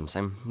spring comes,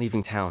 I'm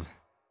leaving town.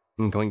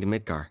 I'm going to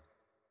Midgar.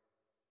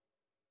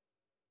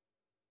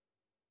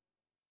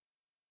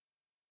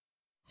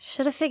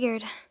 Should have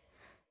figured.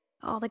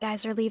 All the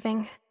guys are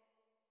leaving.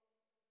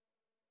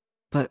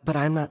 But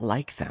I'm not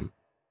like them.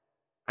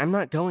 I'm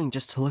not going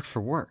just to look for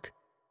work.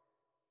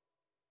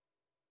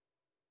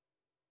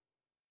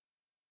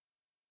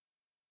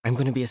 I'm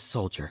going to be a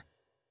soldier.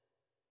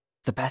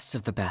 The best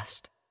of the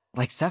best.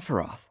 Like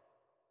Sephiroth.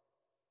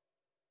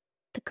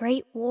 The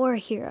Great War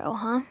hero,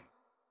 huh?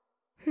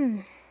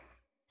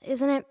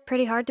 Isn't it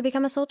pretty hard to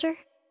become a soldier?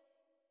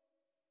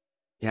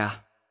 Yeah.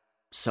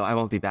 So I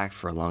won't be back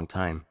for a long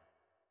time.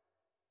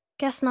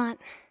 Guess not.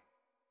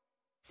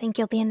 Think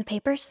you'll be in the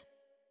papers?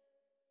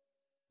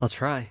 I'll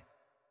try.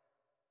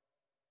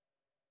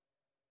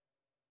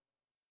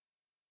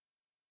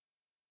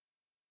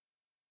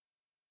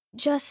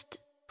 Just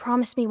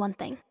promise me one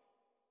thing.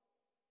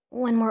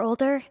 When we're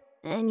older,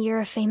 and you're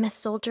a famous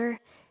soldier,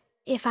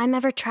 if I'm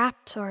ever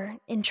trapped or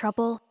in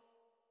trouble,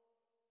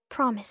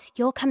 promise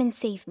you'll come and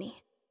save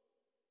me.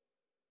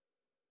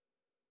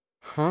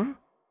 Huh?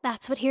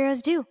 That's what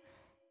heroes do.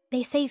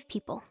 They save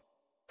people.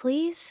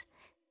 Please?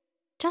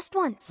 Just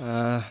once.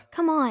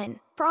 Come on,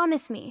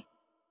 promise me.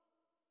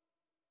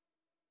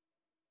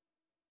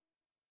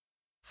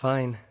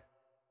 Fine.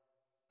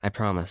 I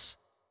promise.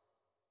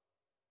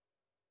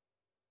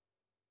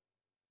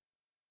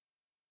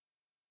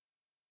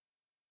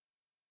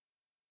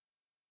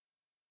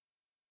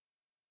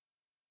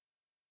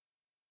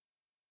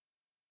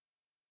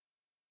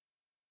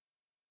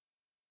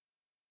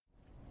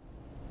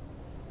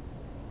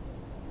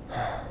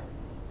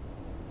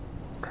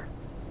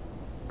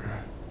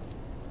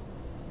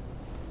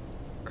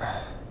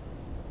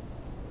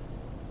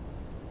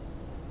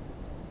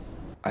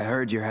 I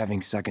heard you're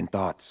having second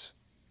thoughts.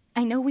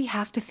 I know we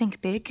have to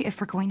think big if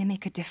we're going to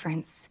make a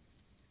difference.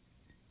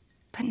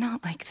 But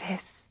not like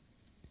this.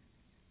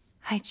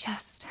 I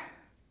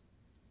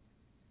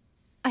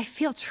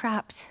feel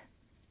trapped.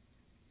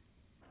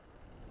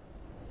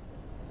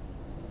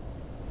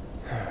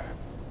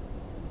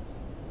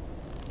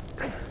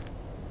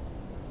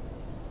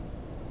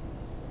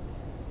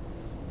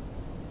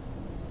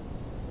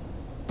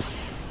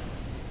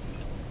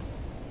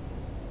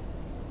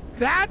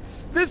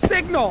 That's the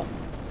signal!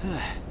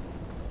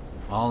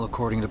 All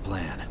according to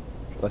plan.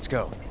 Let's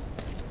go.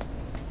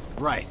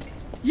 Right.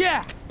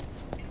 Yeah!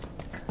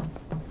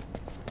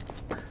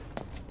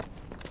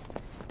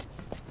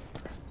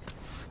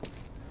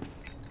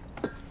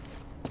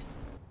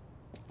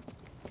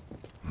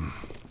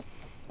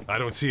 I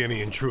don't see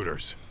any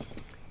intruders.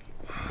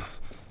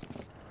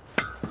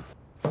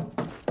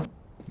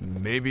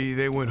 Maybe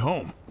they went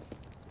home.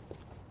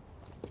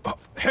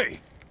 Hey,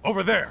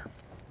 over there!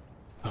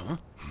 Huh?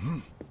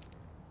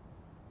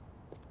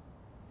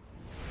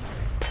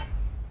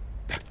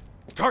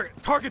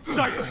 Target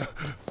sighted!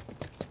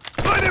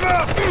 Light him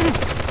up!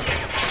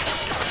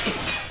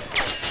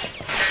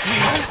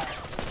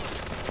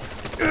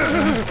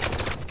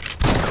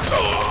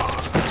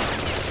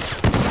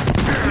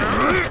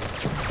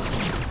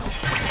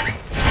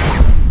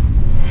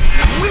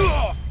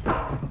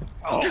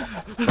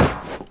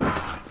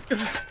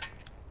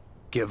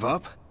 Give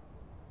up?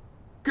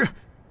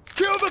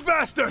 Kill the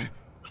bastard!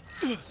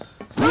 Look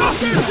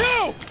at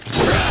you!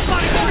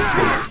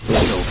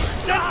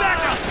 Send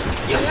backup!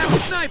 You have a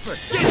sniper!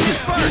 Get him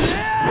first!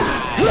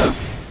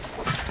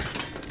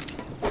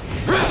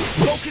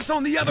 Focus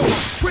on the other one!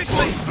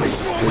 Quickly!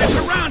 We're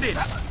surrounded!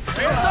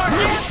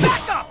 Sergeant,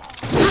 backup!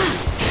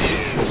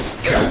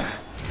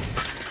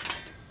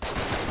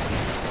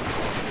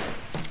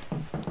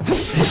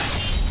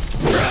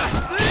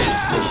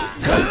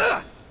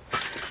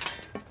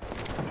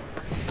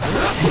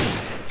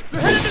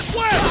 They're headed this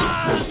way!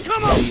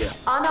 Come on!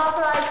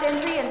 Unauthorized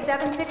entry in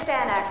 7-6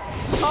 Annex.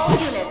 All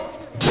units,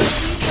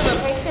 proceed to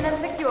location and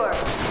secure.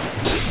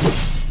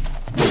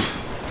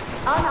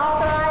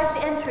 Unauthorized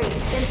entry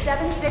in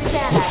 7-6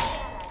 Annex.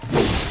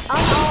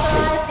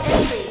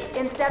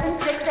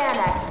 7-6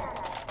 Annex.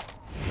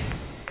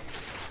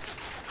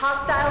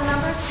 Hostile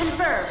numbers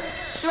confirmed.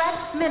 Threat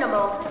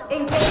minimal.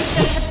 Engage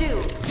and subdue.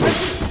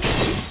 Repeat.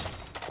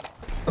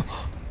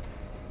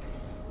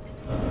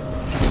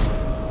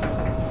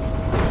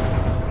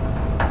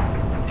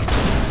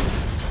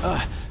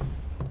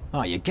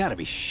 Oh, you gotta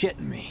be shitting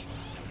me.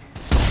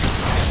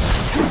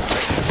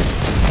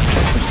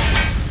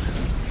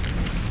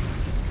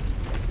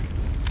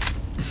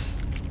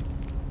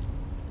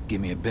 Give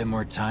me a bit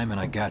more time and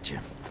I got you.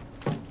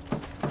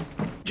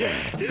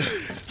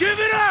 Give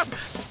it up!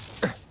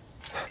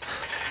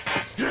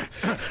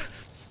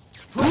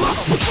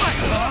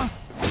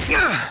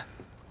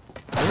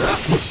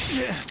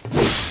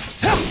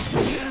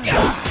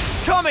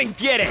 Come and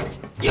get it!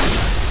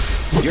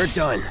 You're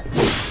done.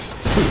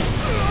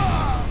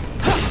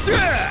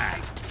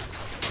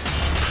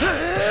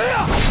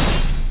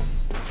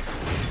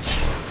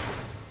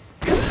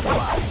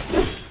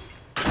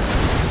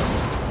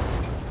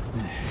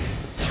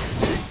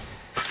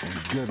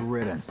 Good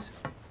riddance.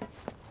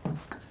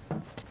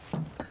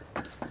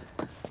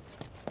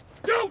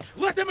 Don't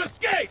let them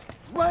escape!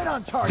 Right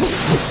on target.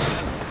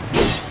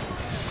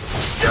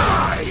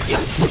 Die!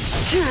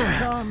 Here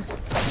comes.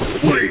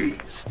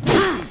 Please!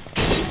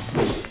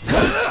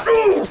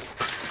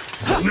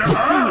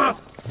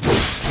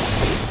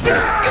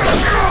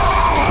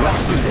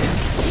 Let's do this.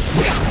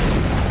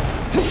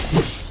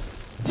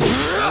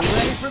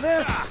 Ready for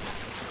this?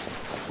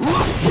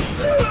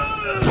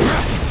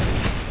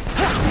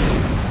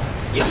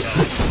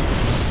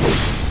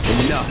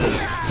 Enough.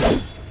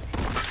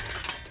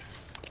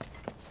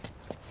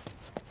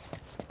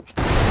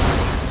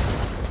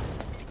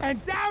 And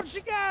down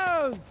she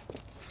goes!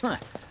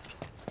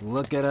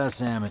 Look at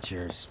us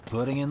amateurs,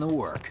 putting in the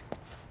work.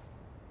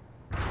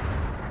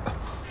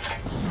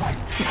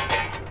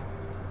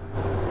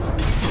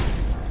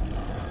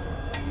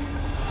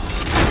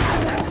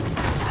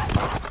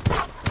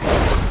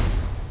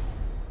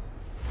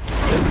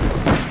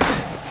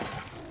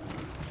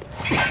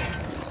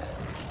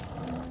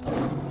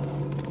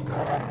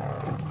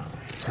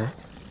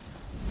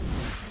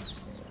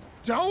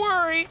 Don't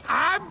worry,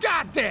 I've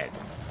got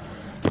this!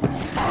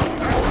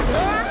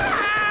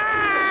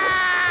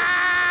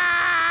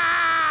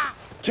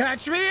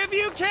 Catch me if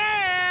you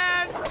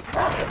can!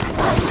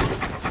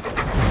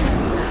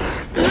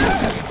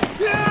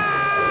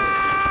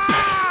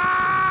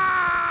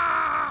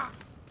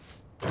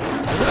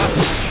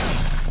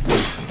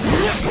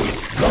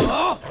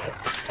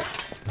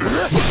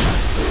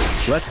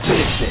 Let's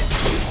finish this.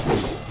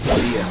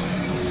 See ya.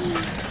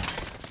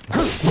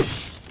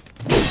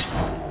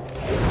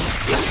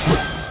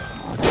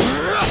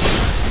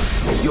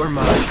 You're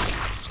mine.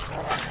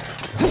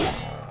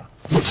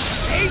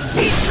 Ace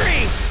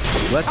tree!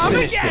 Let's I'ma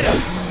finish get this.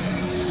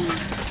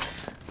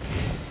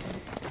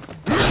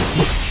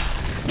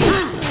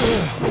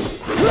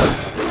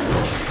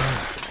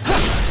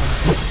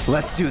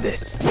 Let's do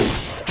this.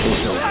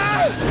 It's over.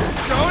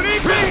 Don't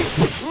eat me!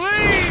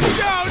 Please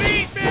don't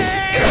eat me!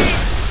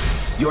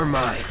 You're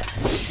mine.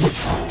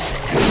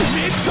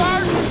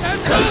 Midgard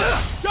and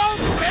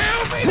don't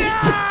fail me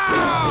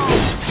now!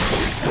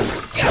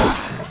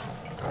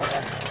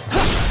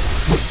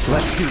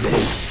 Let's do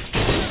this.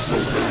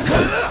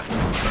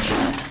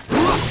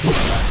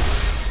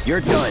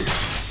 You're done.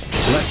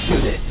 Let's do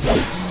this.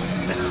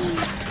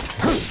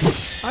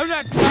 I'm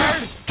not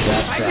tired.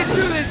 I can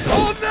do this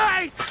all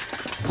night!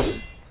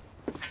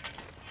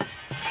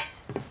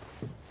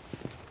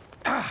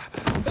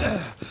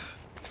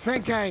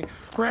 Think I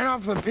ran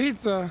off the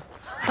pizza.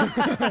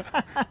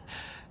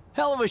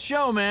 Hell of a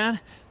show, man.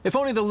 If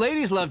only the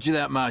ladies loved you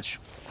that much.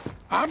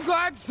 I'm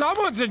glad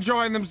someone's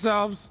enjoying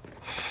themselves.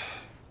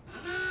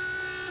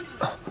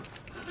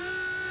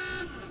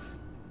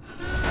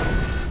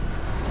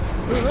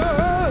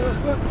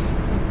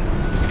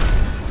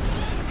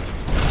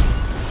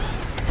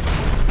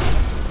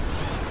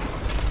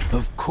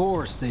 Of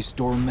course they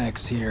store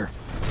mechs here.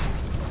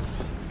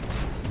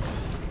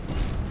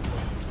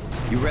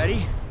 You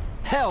ready?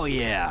 Hell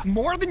yeah!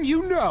 More than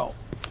you know.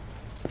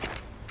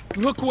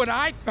 Look what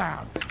I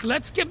found.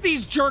 Let's give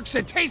these jerks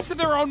a taste of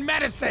their own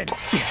medicine.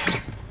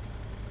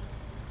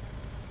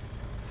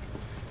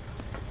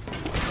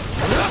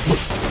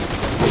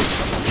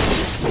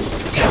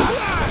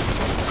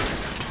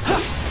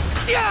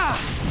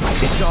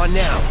 It's on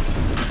now.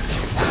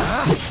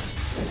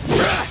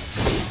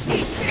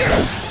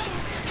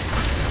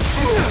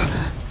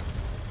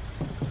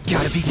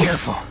 Gotta be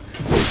careful.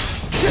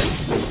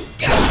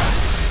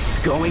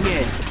 Going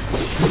in.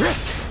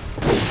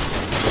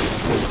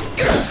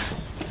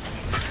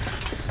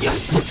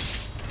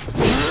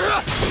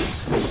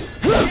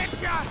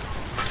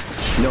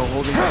 No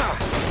holding back.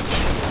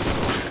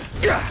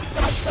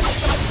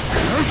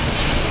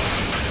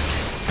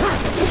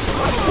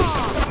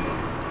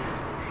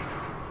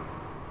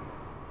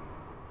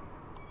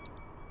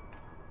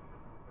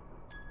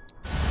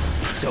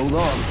 So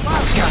long.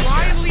 Wow,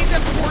 Ryan leads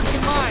them to work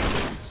in mine.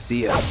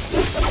 See ya.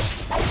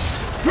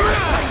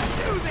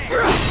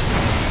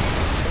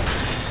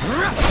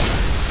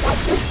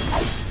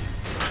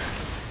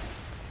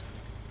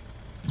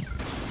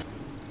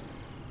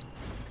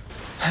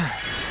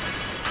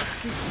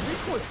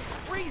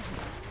 crazy.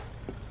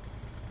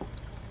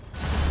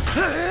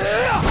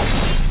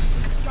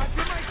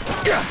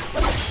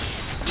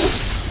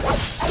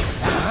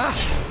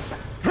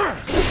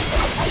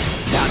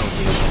 That'll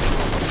do.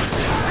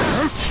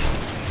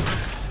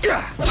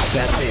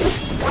 That's it.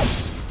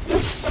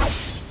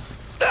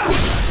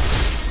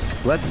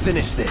 Let's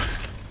finish this.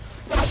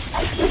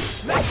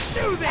 Let's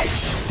do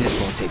this!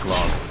 This won't take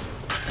long.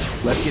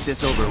 Let's get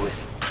this over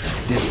with.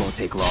 This won't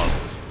take long.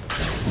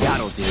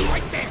 That'll do.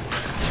 Right there.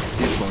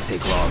 This won't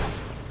take long.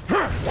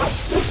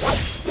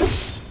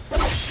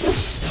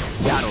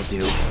 That'll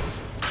do.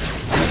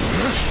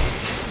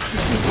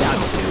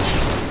 That'll do.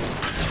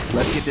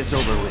 Let's get this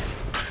over with.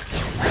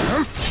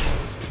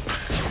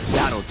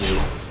 That'll do.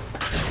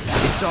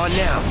 It's on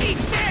now. Eat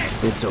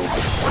this! It's over.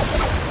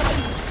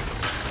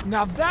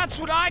 Now that's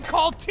what I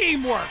call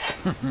teamwork.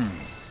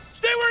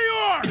 Stay where you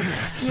are!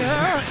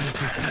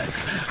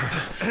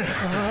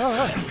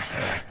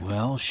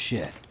 Well,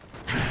 shit.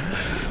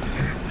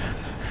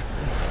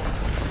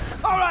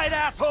 All right,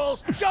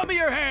 assholes, show me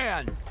your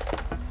hands.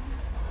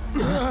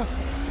 Well,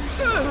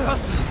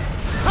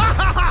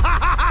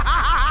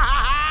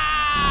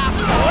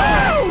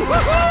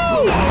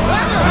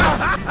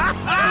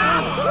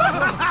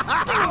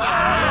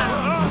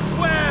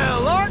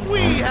 aren't we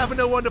having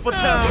a wonderful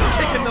time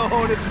kicking the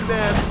hornet's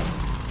nest?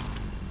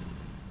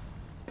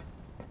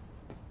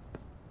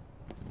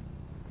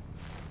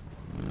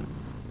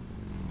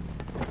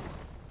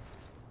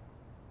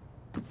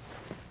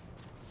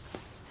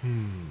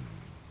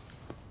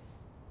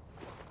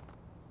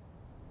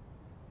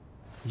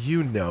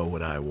 You know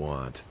what I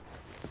want.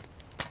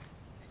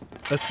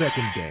 A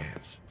second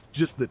dance.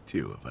 Just the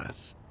two of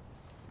us.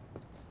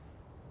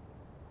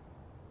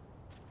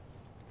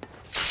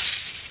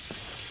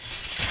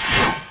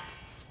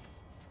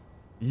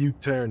 You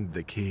turned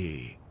the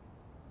key.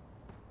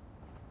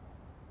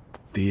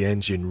 The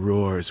engine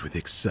roars with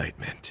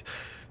excitement.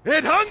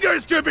 It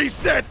hungers to be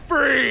set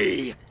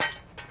free!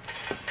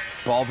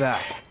 Fall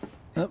back.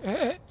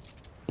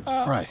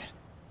 Right.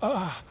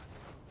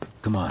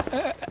 Come on.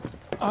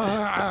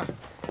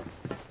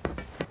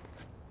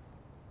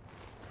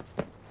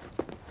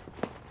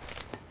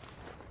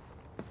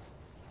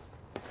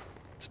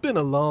 It's been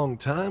a long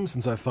time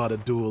since I fought a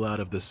duel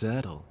out of the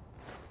saddle.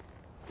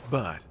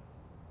 But,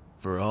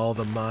 for all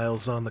the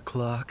miles on the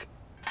clock,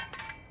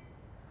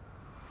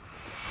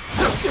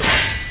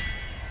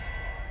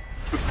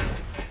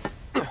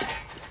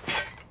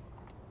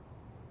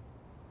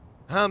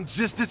 I'm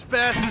just as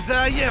fast as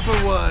I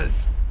ever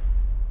was!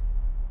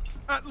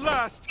 At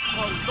last,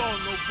 our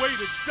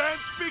long-awaited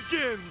dance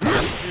begins.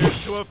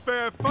 Here's to a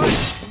fair fight,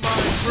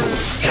 my friend.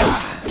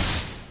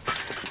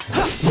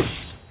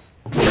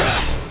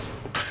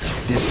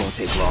 This won't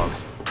take long.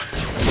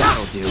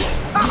 That'll do.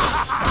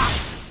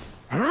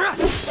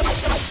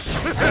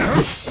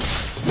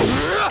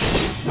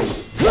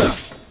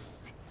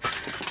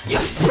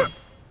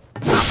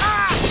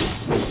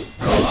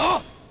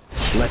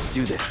 Let's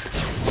do this.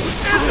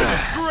 Isn't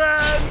it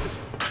grand?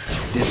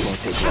 This won't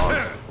take long.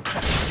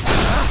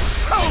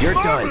 You're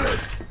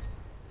marvelous.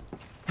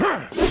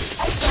 done.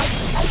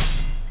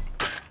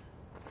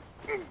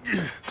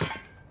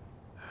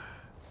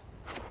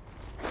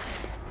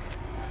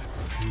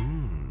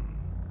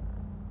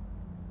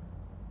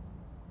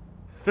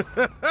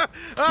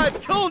 I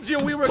told you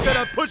we were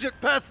gonna push it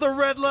past the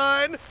red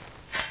line!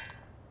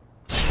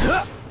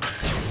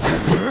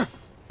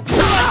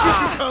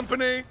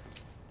 Company!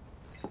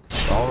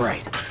 All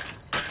right.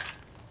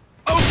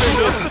 Open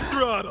up the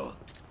throttle!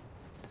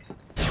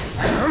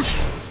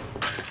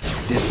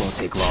 This won't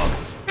take long.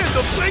 In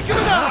the blink of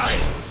an eye!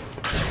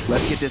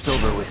 Let's get this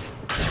over with.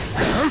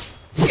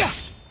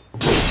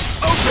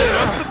 Open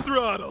up the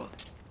throttle!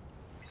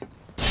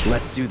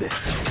 Let's do this.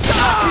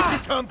 Keep you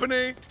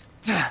company!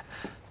 In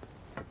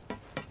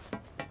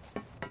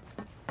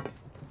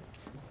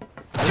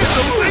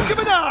the blink of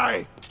an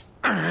eye!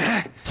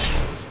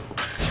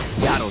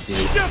 That'll do.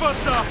 Give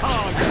us a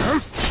hug.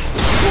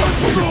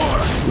 Once more!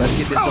 Let's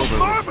get this How over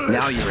marvelous! with.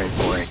 Now you're in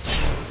for it.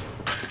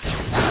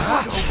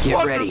 What a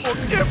Get ready.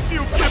 wonderful gift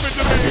you've given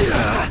to me.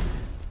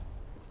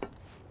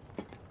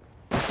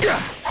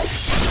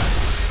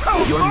 How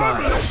You're mine.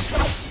 marvelous!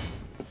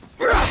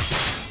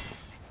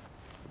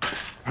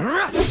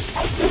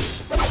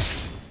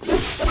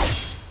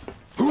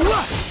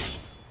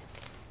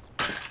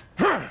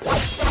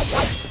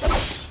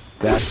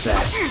 That's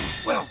that.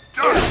 Well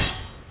done!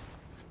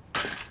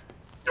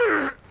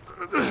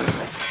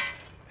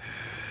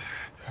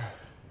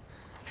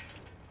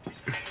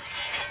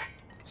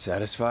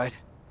 Satisfied?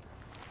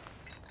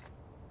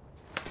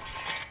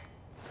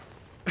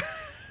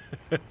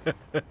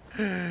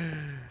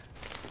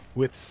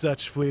 With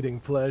such fleeting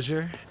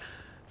pleasure?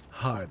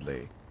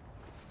 Hardly.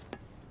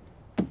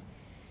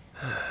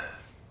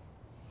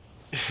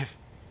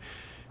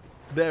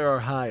 There are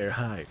higher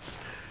heights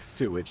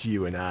to which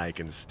you and I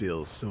can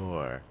still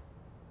soar.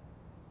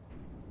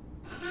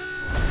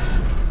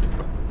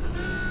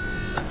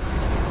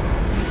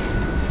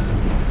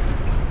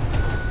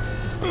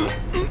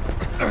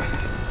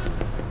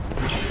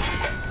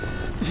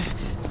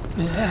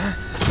 Okay,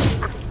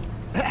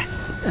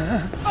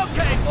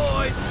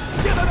 boys!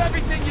 Give him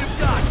everything you've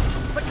got!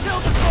 But kill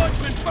the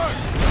swordsman first!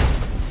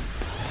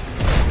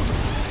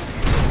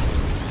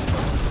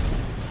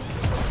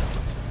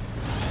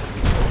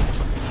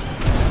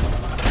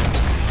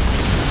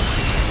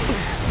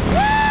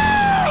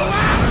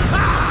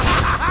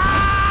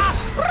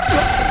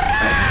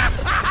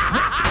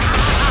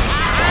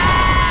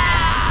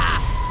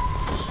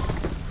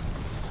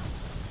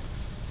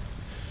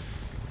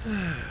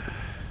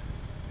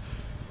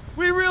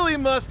 We really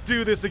must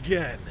do this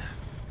again.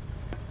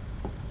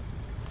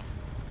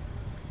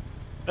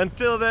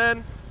 Until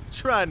then,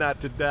 try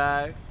not to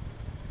die.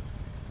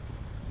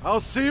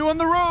 I'll see you on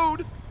the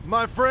road,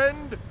 my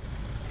friend.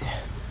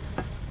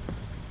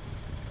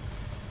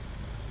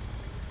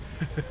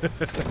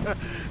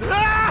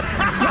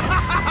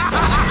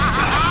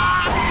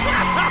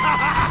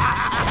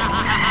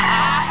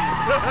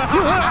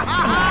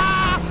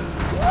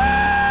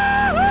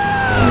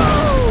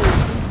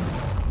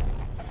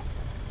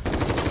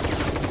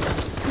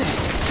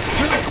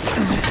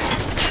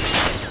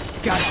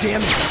 God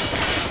damn it!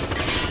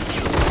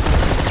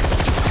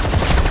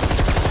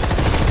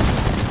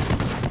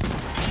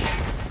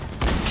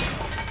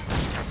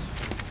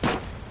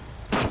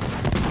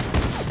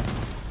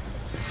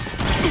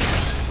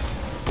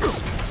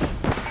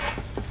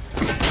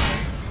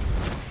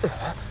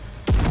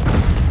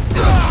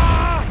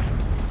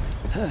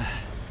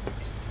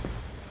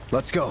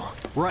 Let's go.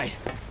 Right.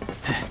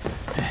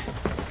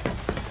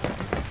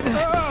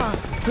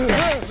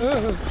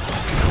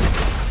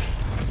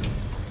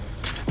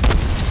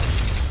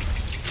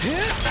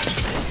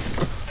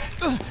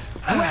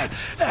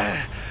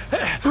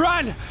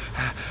 Run!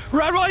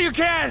 Run while you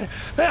can!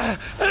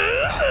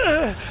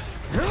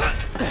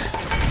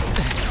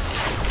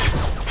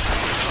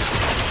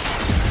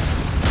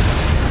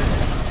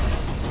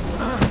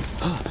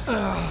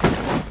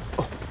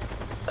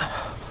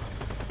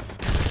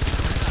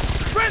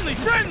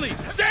 Friendly!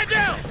 Stand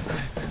down!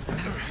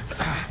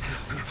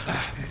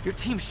 Your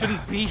team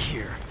shouldn't be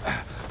here.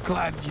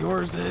 Glad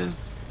yours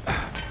is.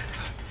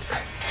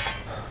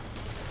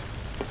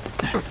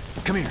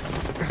 Come here.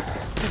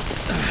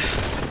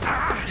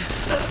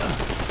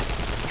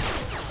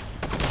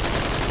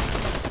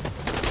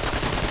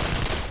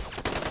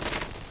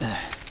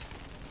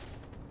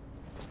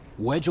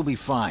 Wedge will be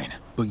fine,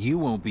 but you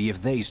won't be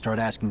if they start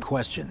asking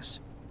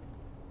questions.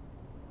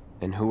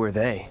 And who are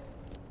they?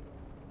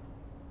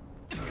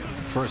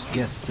 First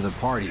guests to the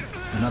party,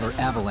 another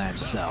avalanche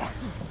cell.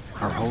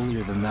 Our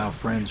holier-than-thou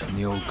friends from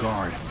the old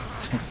guard.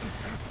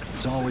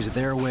 It's always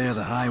their way or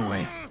the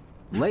highway.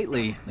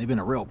 Lately, they've been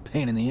a real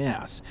pain in the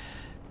ass.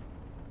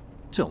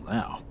 Till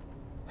now.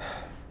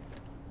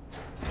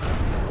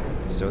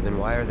 So then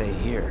why are they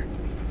here?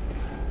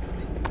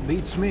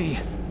 Beats me.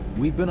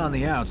 We've been on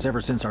the outs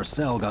ever since our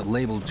cell got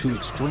labeled too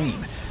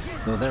extreme.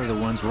 Though they're the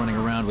ones running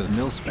around with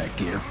mil-spec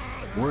gear.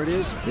 Word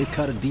is, they've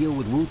cut a deal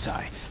with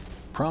Wutai.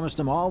 Promised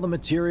him all the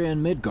materia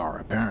in Midgar,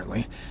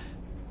 apparently.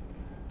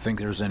 Think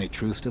there's any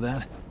truth to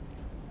that?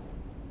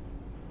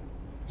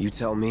 You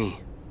tell me.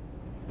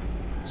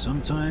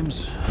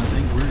 Sometimes, I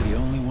think we're the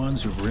only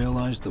ones who've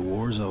realized the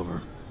war's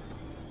over.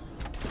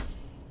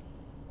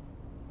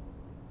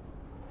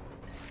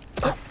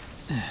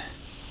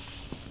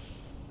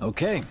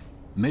 Okay,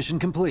 mission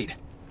complete.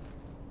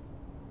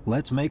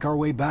 Let's make our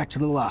way back to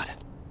the lot.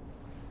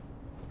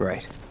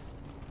 Right.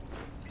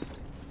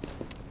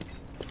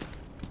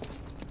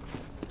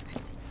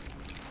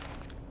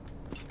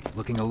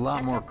 Looking a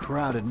lot more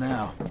crowded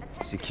now.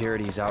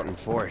 Security's out in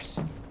force.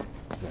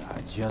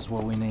 Just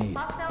what we need.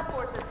 Hostile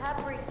forces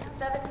have breached the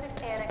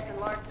 7-6 annex in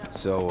large numbers.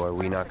 So, are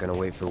we not gonna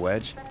wait for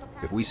Wedge?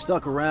 If we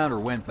stuck around or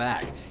went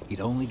back,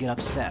 he'd only get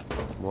upset.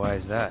 Why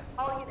is that?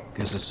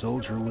 Because a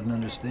soldier wouldn't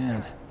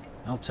understand.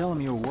 I'll tell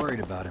him you're worried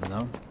about him,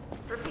 though.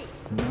 Repeat.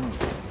 No.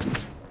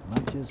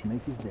 Might just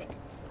make his day.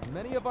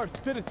 Many of our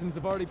citizens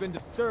have already been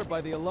disturbed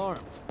by the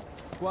alarms.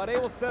 Squad A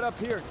will set up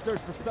here and search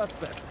for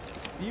suspects.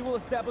 B will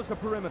establish a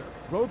perimeter,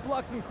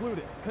 roadblocks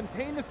included.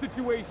 Contain the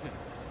situation.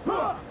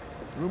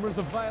 Rumors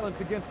of violence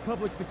against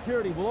public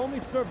security will only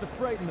serve to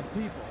frighten the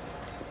people.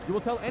 You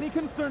will tell any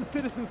concerned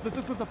citizens that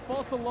this was a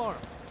false alarm.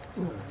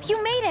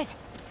 You made it!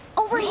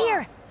 Over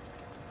here!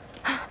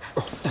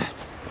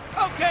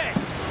 Okay!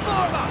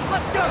 Form up!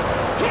 Let's go!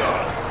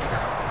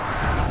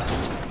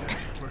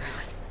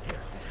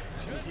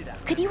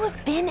 Could you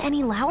have been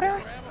any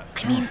louder?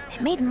 I mean,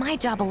 it made my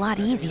job a lot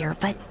easier,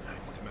 but...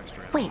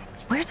 Wait,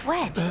 where's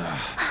Wedge?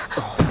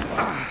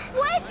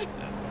 Wedge!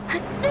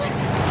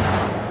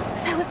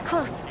 That was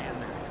close.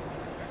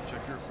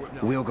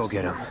 We'll go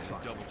get him.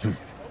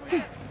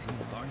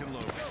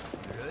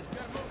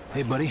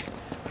 Hey, buddy.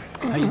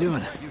 How you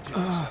doing?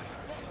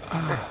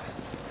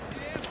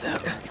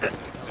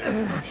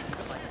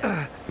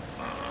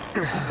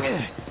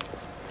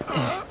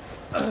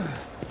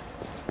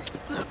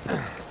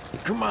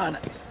 Come on.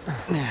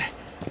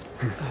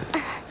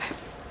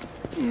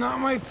 Not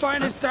my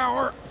finest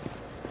hour.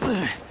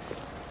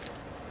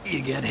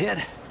 You get hit?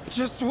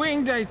 Just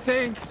swinged, I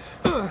think.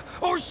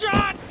 Oh,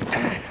 shot!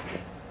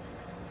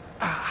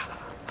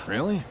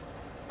 Really?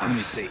 Let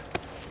me see.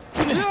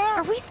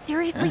 Are we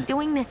seriously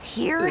doing this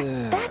here?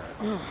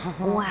 That's...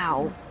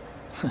 wow.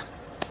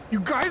 You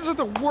guys are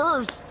the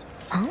worst!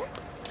 Huh?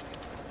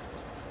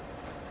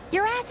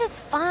 Your ass is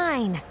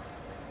fine.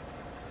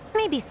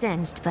 Maybe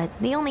singed, but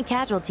the only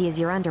casualty is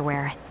your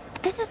underwear.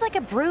 This is like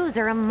a bruise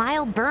or a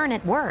mild burn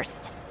at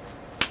worst.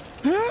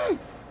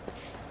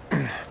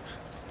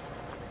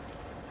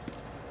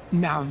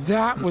 Now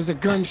that was a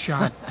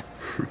gunshot.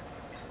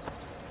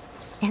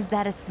 Is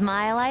that a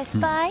smile I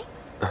spy?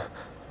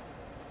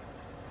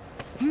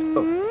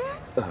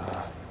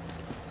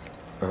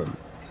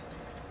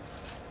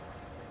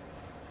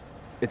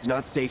 It's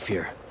not safe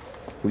here.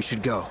 We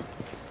should go.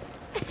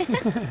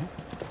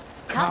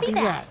 Copy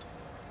that.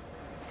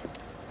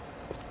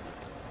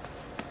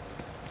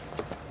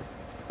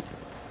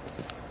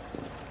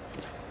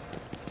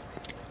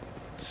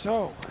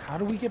 So, how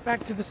do we get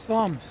back to the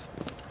slums?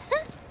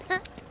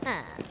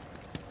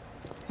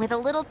 With a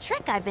little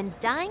trick I've been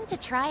dying to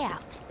try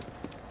out.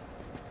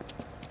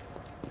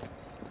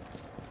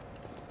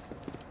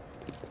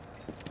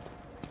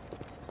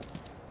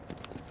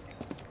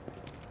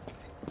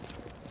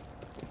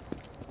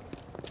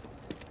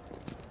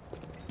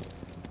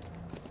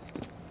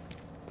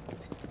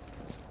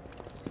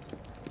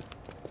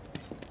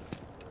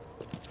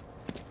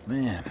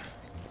 Man,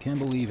 can't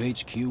believe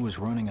HQ was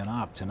running an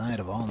op tonight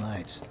of all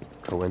nights.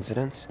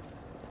 Coincidence?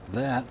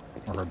 That,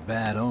 or a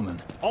bad omen.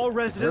 All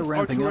residents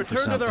are to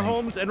return to their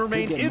homes and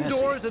remain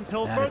indoors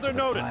until further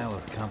notice.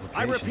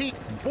 I repeat,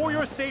 for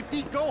your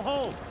safety, go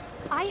home.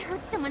 I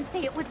heard someone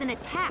say it was an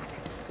attack.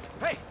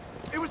 Hey,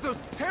 it was those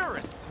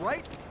terrorists,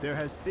 right? There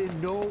has been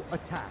no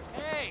attack.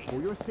 Hey! For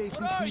your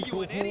safety, What are please you,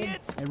 go an home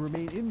idiot? and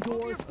remain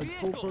indoors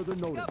until further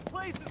We notice. got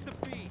places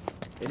to be.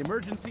 An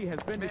emergency has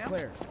been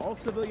declared. All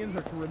civilians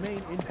are to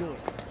remain indoors.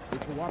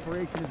 Your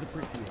cooperation is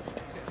appreciated.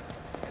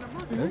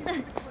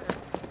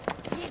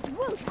 It's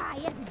Wutai,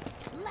 isn't it?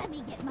 Let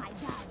me get my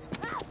gun.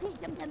 I'll teach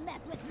them to mess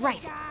with me.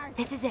 Right,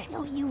 this is it.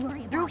 Don't you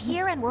worry Through about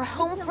here and we're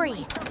home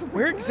free.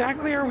 Where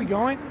exactly are we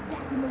going?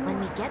 When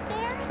we get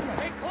there...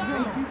 Hey,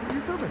 Cloud! Thank you for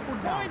your service.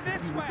 We're going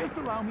this You will way. just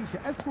allow me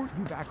to escort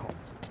you back home.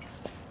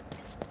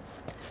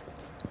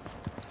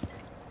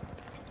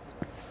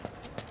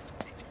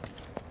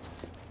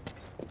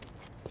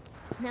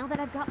 Now that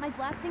I've got my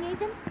blasting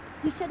agent,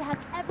 we should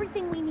have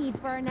everything we need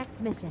for our next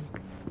mission.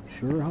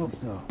 Sure hope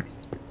so.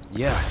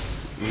 Yeah,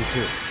 me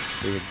too.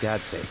 For your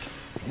dad's sake.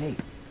 Hey,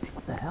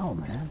 what the hell,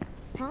 man?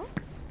 Huh?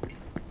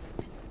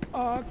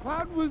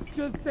 Cloud was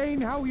just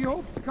saying how he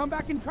hopes to come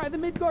back and try the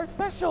Midgar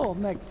special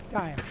next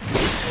time.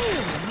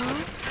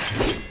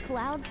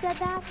 Cloud said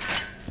that?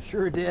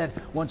 Sure did.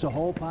 Wants a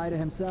whole pie to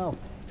himself.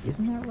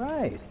 Isn't that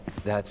right?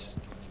 That's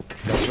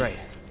right.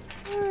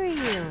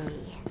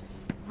 Really?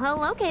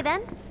 Well, okay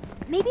then.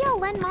 Maybe I'll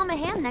lend Mom a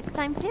hand next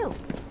time too.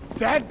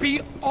 That'd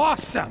be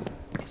awesome!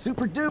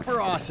 Super duper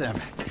awesome.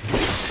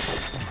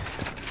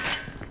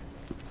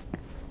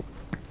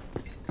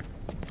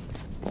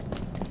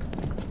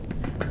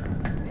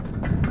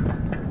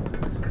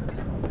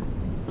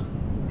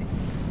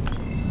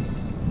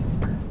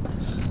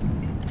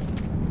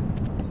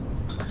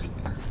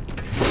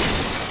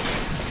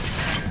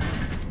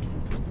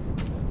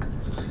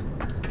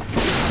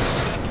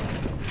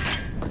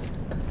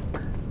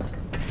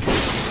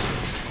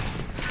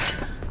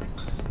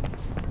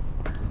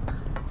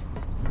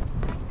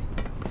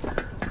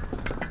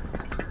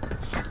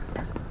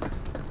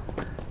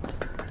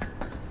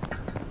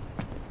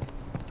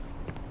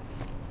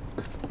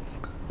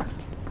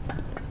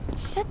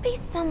 Should be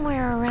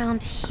somewhere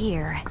around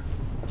here.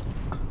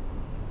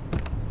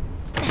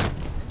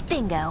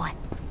 Bingo.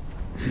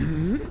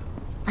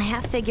 I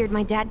half figured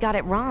my dad got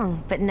it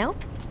wrong, but nope.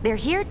 They're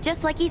here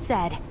just like he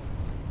said.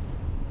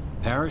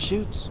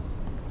 Parachutes?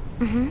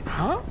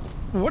 Huh?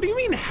 What do you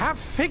mean half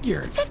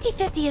figured?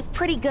 50-50 is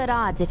pretty good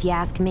odds if you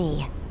ask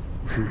me.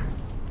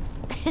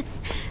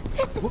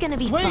 This is gonna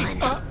be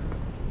fun.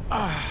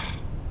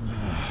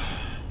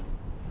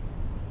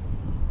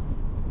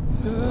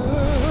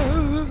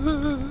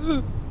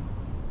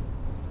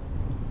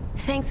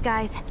 Thanks,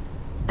 guys.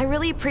 I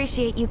really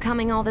appreciate you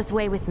coming all this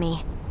way with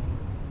me.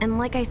 And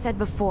like I said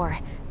before,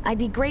 I'd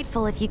be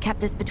grateful if you kept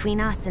this between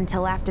us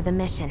until after the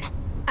mission.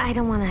 I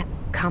don't want to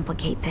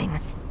complicate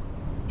things.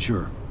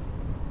 Sure.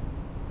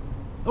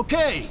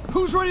 Okay,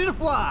 who's ready to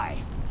fly?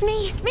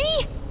 Me!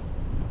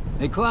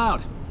 Hey,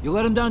 Cloud, you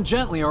let him down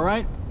gently, all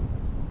right?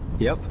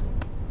 Yep.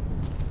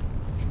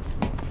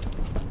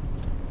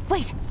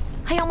 Wait,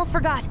 I almost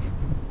forgot.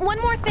 One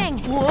more thing.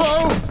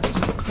 Whoa!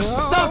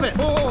 Stop it!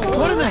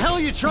 What in the hell are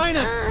you trying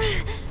to...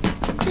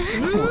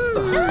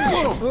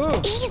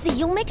 Easy,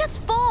 you'll make us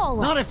fall.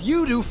 Not if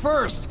you do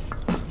first.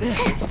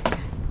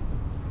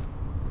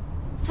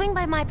 Swing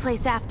by my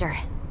place after,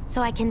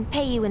 so I can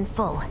pay you in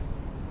full.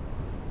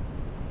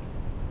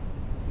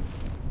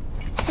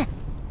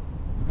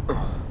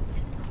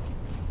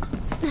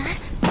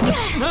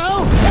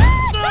 No!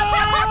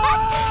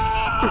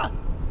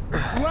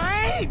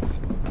 Wait!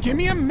 Give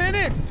me a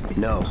minute!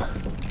 No.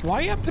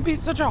 Why you have to be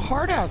such a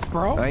hard ass,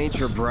 bro? I ain't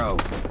your bro.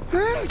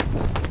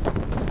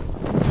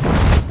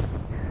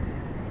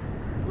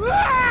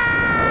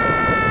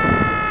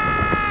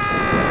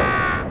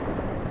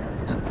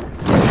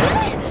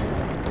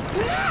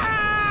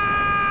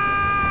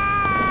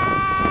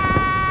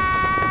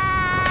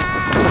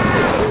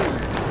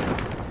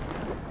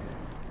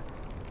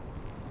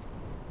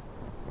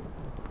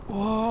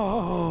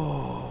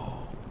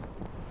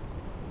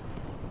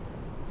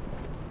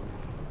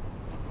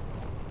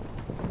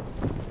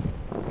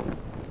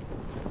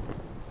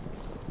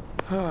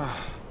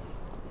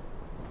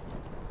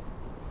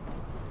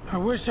 I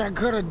wish I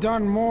could have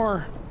done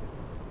more.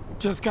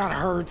 Just got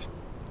hurt.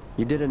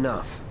 You did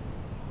enough.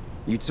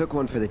 You took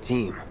one for the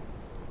team.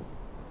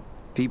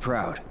 Be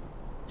proud.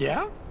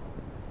 Yeah?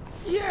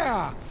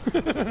 Yeah!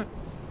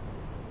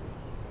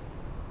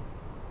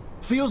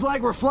 Feels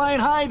like we're flying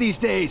high these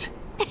days.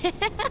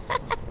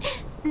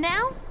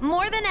 Now,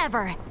 more than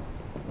ever.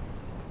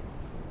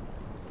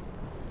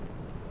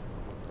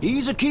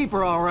 He's a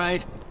keeper, all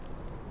right.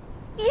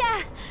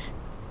 Yeah!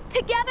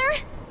 Together,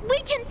 we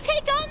can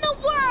take on the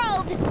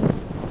world!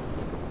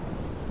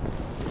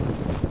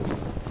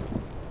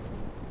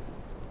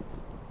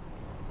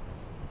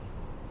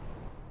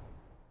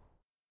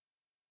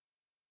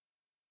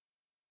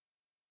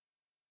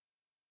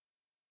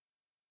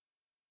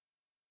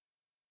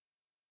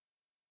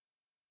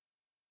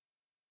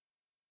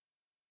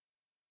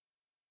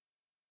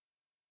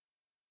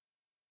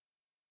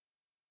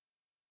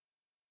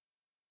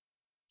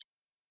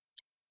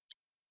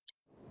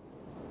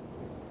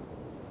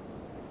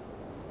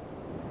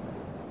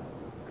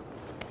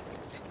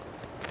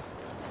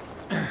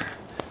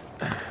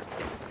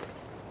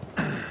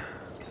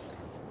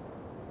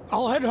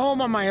 I'll head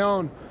home on my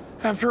own.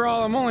 After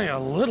all, I'm only a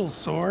little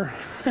sore.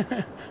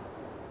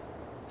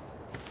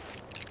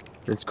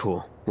 It's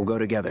cool. We'll go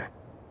together.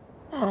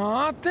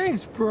 Aw,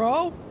 thanks,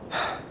 bro.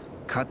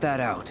 Cut that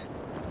out.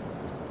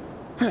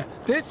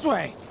 This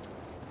way.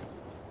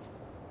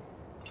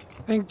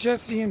 Think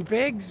Jesse and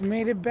Biggs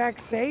made it back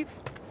safe?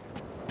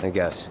 I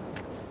guess.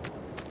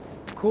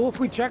 Cool if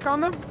we check on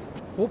them?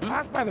 We'll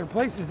pass by their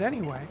places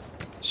anyway.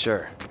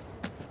 Sure.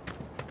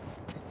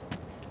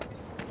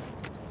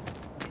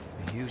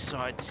 You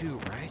saw it too,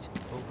 right?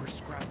 Over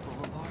Scrap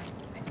Boulevard?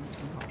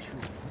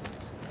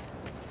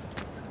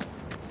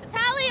 The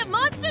tally of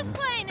monster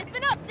slain has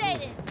been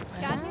updated.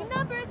 Got new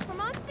numbers for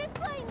monster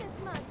slain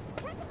this month.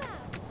 Check them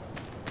out.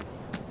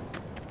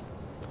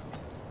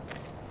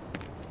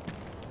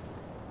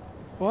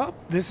 Well,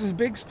 this is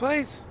Big's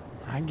place.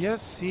 I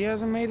guess he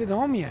hasn't made it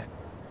home yet.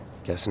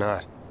 Guess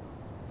not.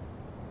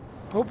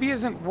 Hope he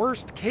isn't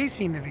worst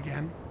casing it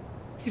again.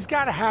 He's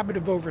got a habit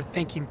of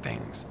overthinking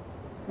things.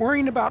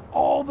 Worrying about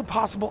all the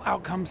possible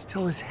outcomes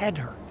till his head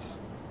hurts.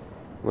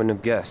 Wouldn't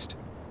have guessed.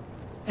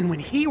 And when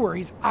he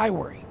worries, I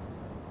worry.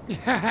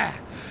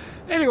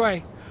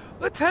 Anyway,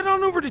 let's head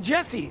on over to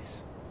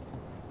Jesse's.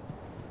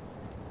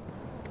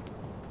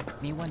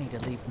 Me wanting to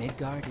leave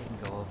Midgard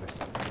didn't go over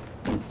so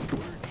well.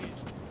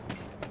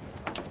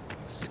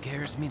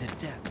 Scares me to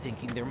death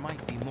thinking there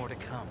might be more to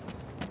come.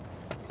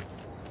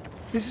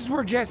 This is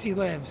where Jesse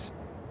lives.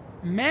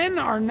 Men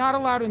are not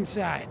allowed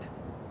inside.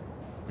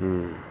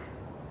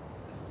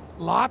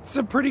 Lots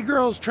of pretty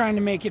girls trying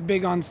to make it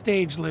big on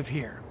stage live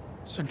here.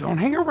 So don't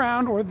hang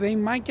around or they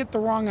might get the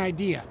wrong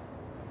idea.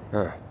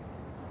 Huh.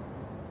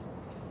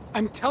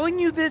 I'm telling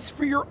you this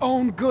for your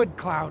own good,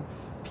 Cloud.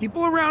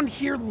 People around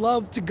here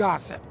love to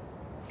gossip.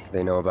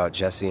 They know about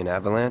Jesse and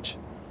Avalanche?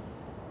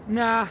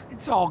 Nah,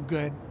 it's all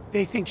good.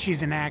 They think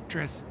she's an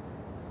actress.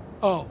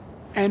 Oh,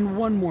 and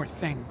one more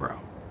thing, bro.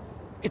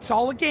 It's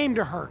all a game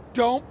to her.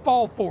 Don't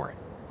fall for it.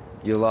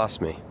 You lost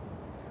me.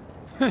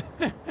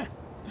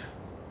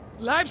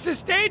 Life's a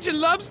stage and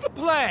love's the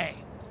play.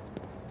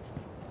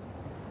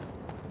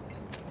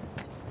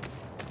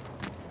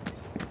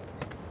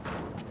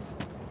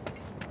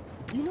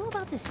 You know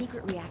about the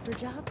secret reactor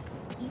jobs?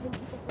 Even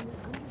people from the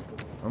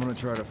undercity. I'm gonna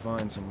try to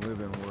find some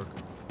live-in work.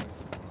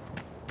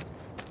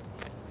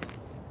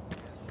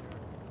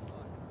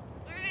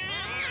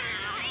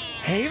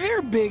 Hey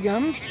there,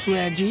 Bigums,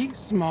 Reggie,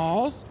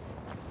 Smalls.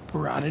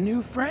 Brought a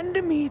new friend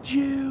to meet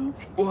you.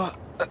 What?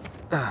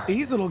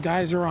 These little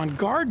guys are on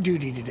guard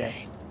duty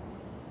today.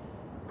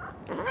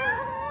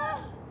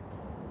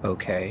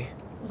 Okay.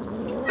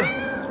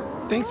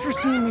 Thanks for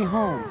seeing me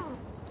home.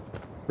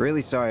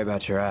 Really sorry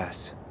about your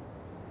ass.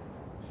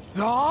 It's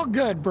all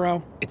good,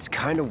 bro. It's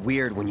kind of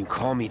weird when you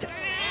call me that.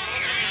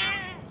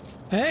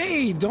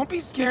 Hey, don't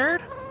be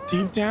scared.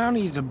 Deep down,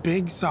 he's a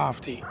big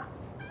softie.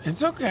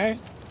 It's okay.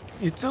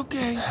 It's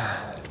okay.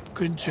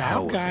 Good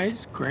job,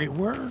 guys. Great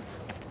work.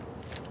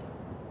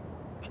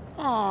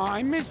 Aw,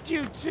 I missed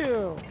you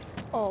too.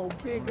 Oh,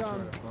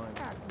 Bigums.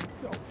 Acting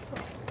so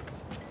tough.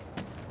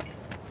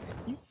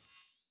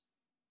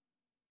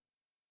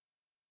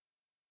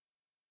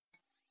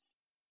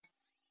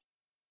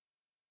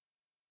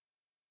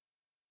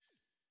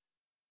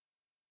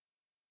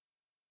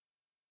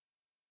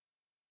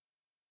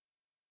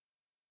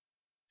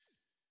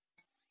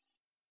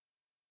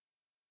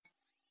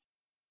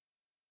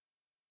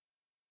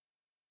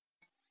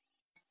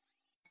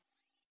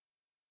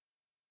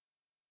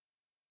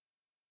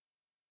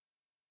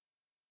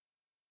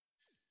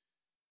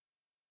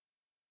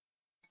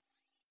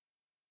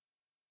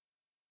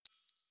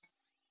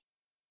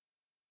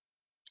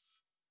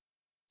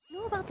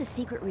 Know about the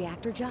secret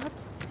reactor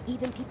jobs?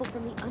 Even people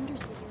from the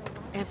undercity.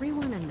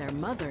 Everyone and their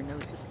mother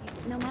knows the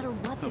people, no matter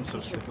what. I'm so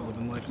sick of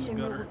living life in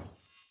the gutter.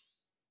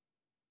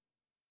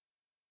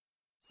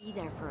 Be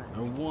there for us.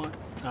 I want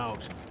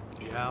out.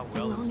 Yeah,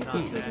 well, it's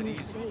not that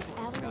easy.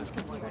 Avalanche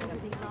can be whatever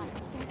they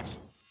like.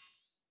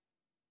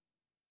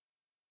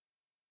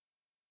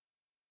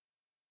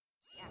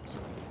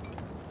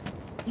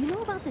 You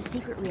know about the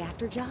secret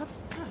reactor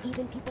jobs?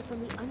 Even people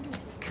from the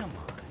undersea. Come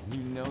on,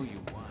 you know you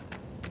won.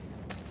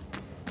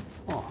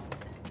 Oh.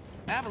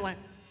 Avalanche.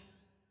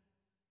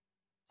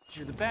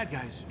 You're the bad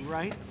guys,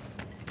 right?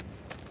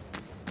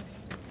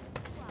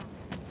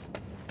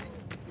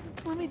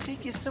 Let me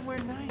take you somewhere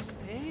nice,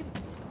 babe.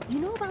 You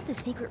know about the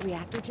secret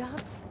reactor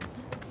jobs?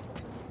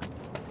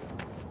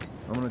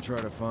 I'm gonna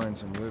try to find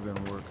some live-in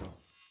work.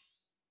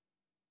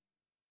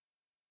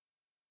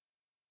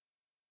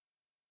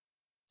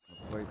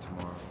 I'll play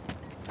tomorrow.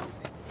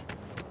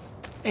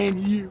 And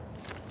you.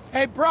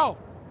 Hey, bro.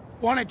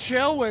 Wanna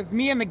chill with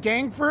me and the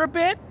gang for a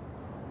bit?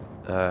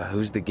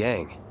 Who's the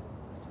gang?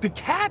 The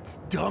cats,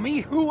 dummy.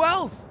 Who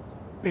else?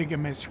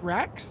 Bigamous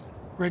Rex?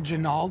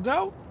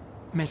 Reginaldo?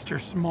 Mr.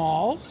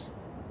 Smalls?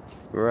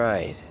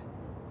 Right.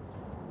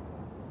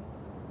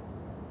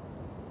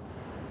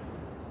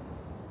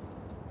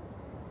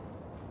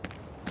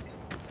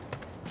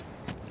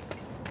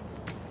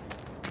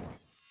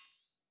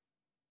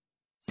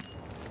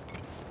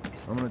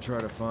 I'm gonna try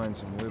to find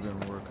some live-in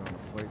work on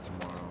the plate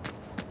tomorrow.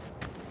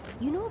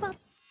 You know about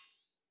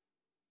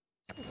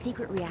the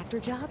secret reactor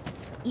jobs?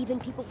 Even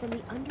people from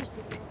the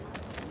undersea.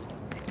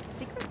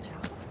 Secret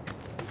jobs?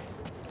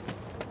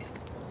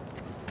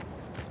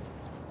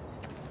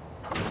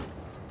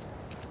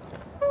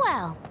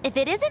 Well, if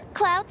it isn't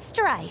Cloud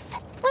Strife.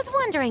 Was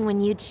wondering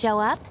when you'd show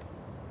up.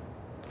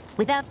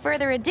 Without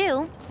further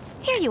ado,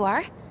 here you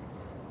are.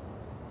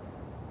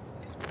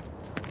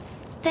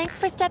 Thanks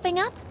for stepping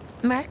up,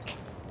 Merc.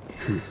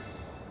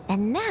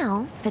 And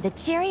now for the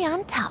cherry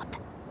on top.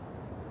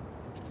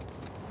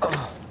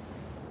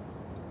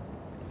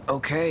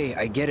 Okay,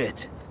 I get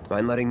it.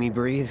 Mind letting me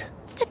breathe?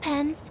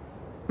 Depends.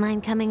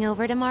 Mind coming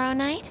over tomorrow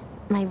night?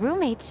 My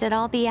roommates should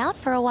all be out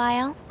for a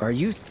while. Are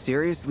you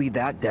seriously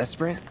that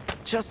desperate?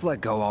 Just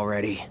let go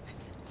already.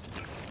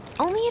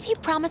 Only if you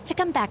promise to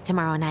come back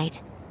tomorrow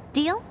night.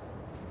 Deal?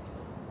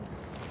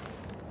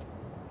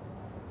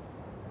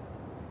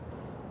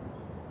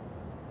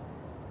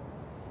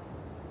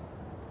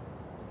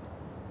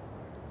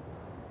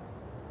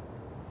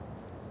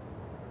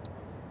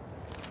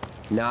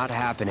 Not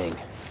happening.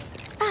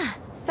 Ah,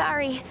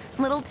 sorry.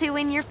 Little too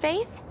in your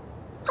face?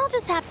 I'll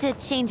just have to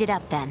change it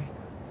up then.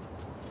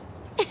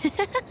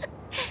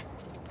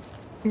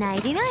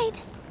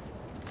 Nighty-night.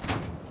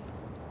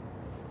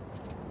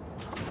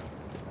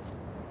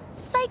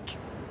 Psych!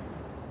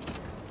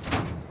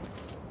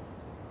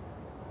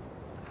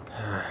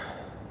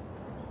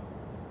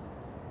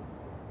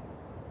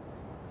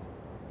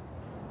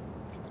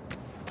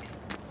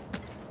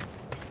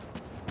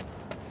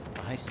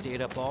 I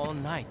stayed up all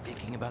night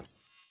thinking about...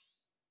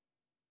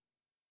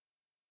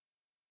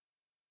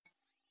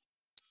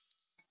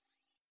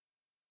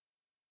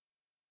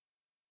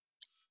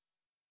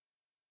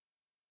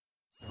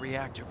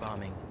 reactor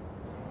bombing.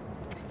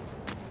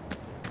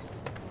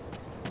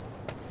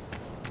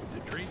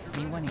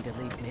 Me wanting to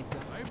leave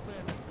Midgard.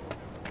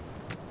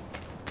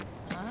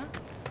 Huh?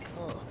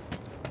 Oh.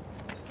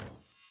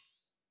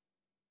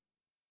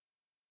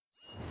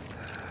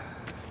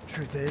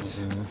 Truth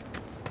is,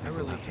 I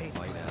really hate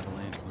fight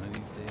Avalanche one of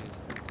these days.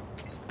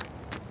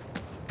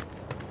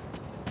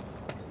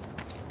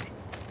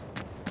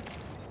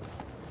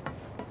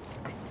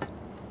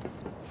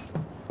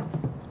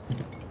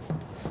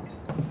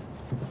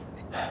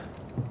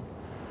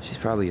 She's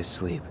probably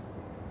asleep.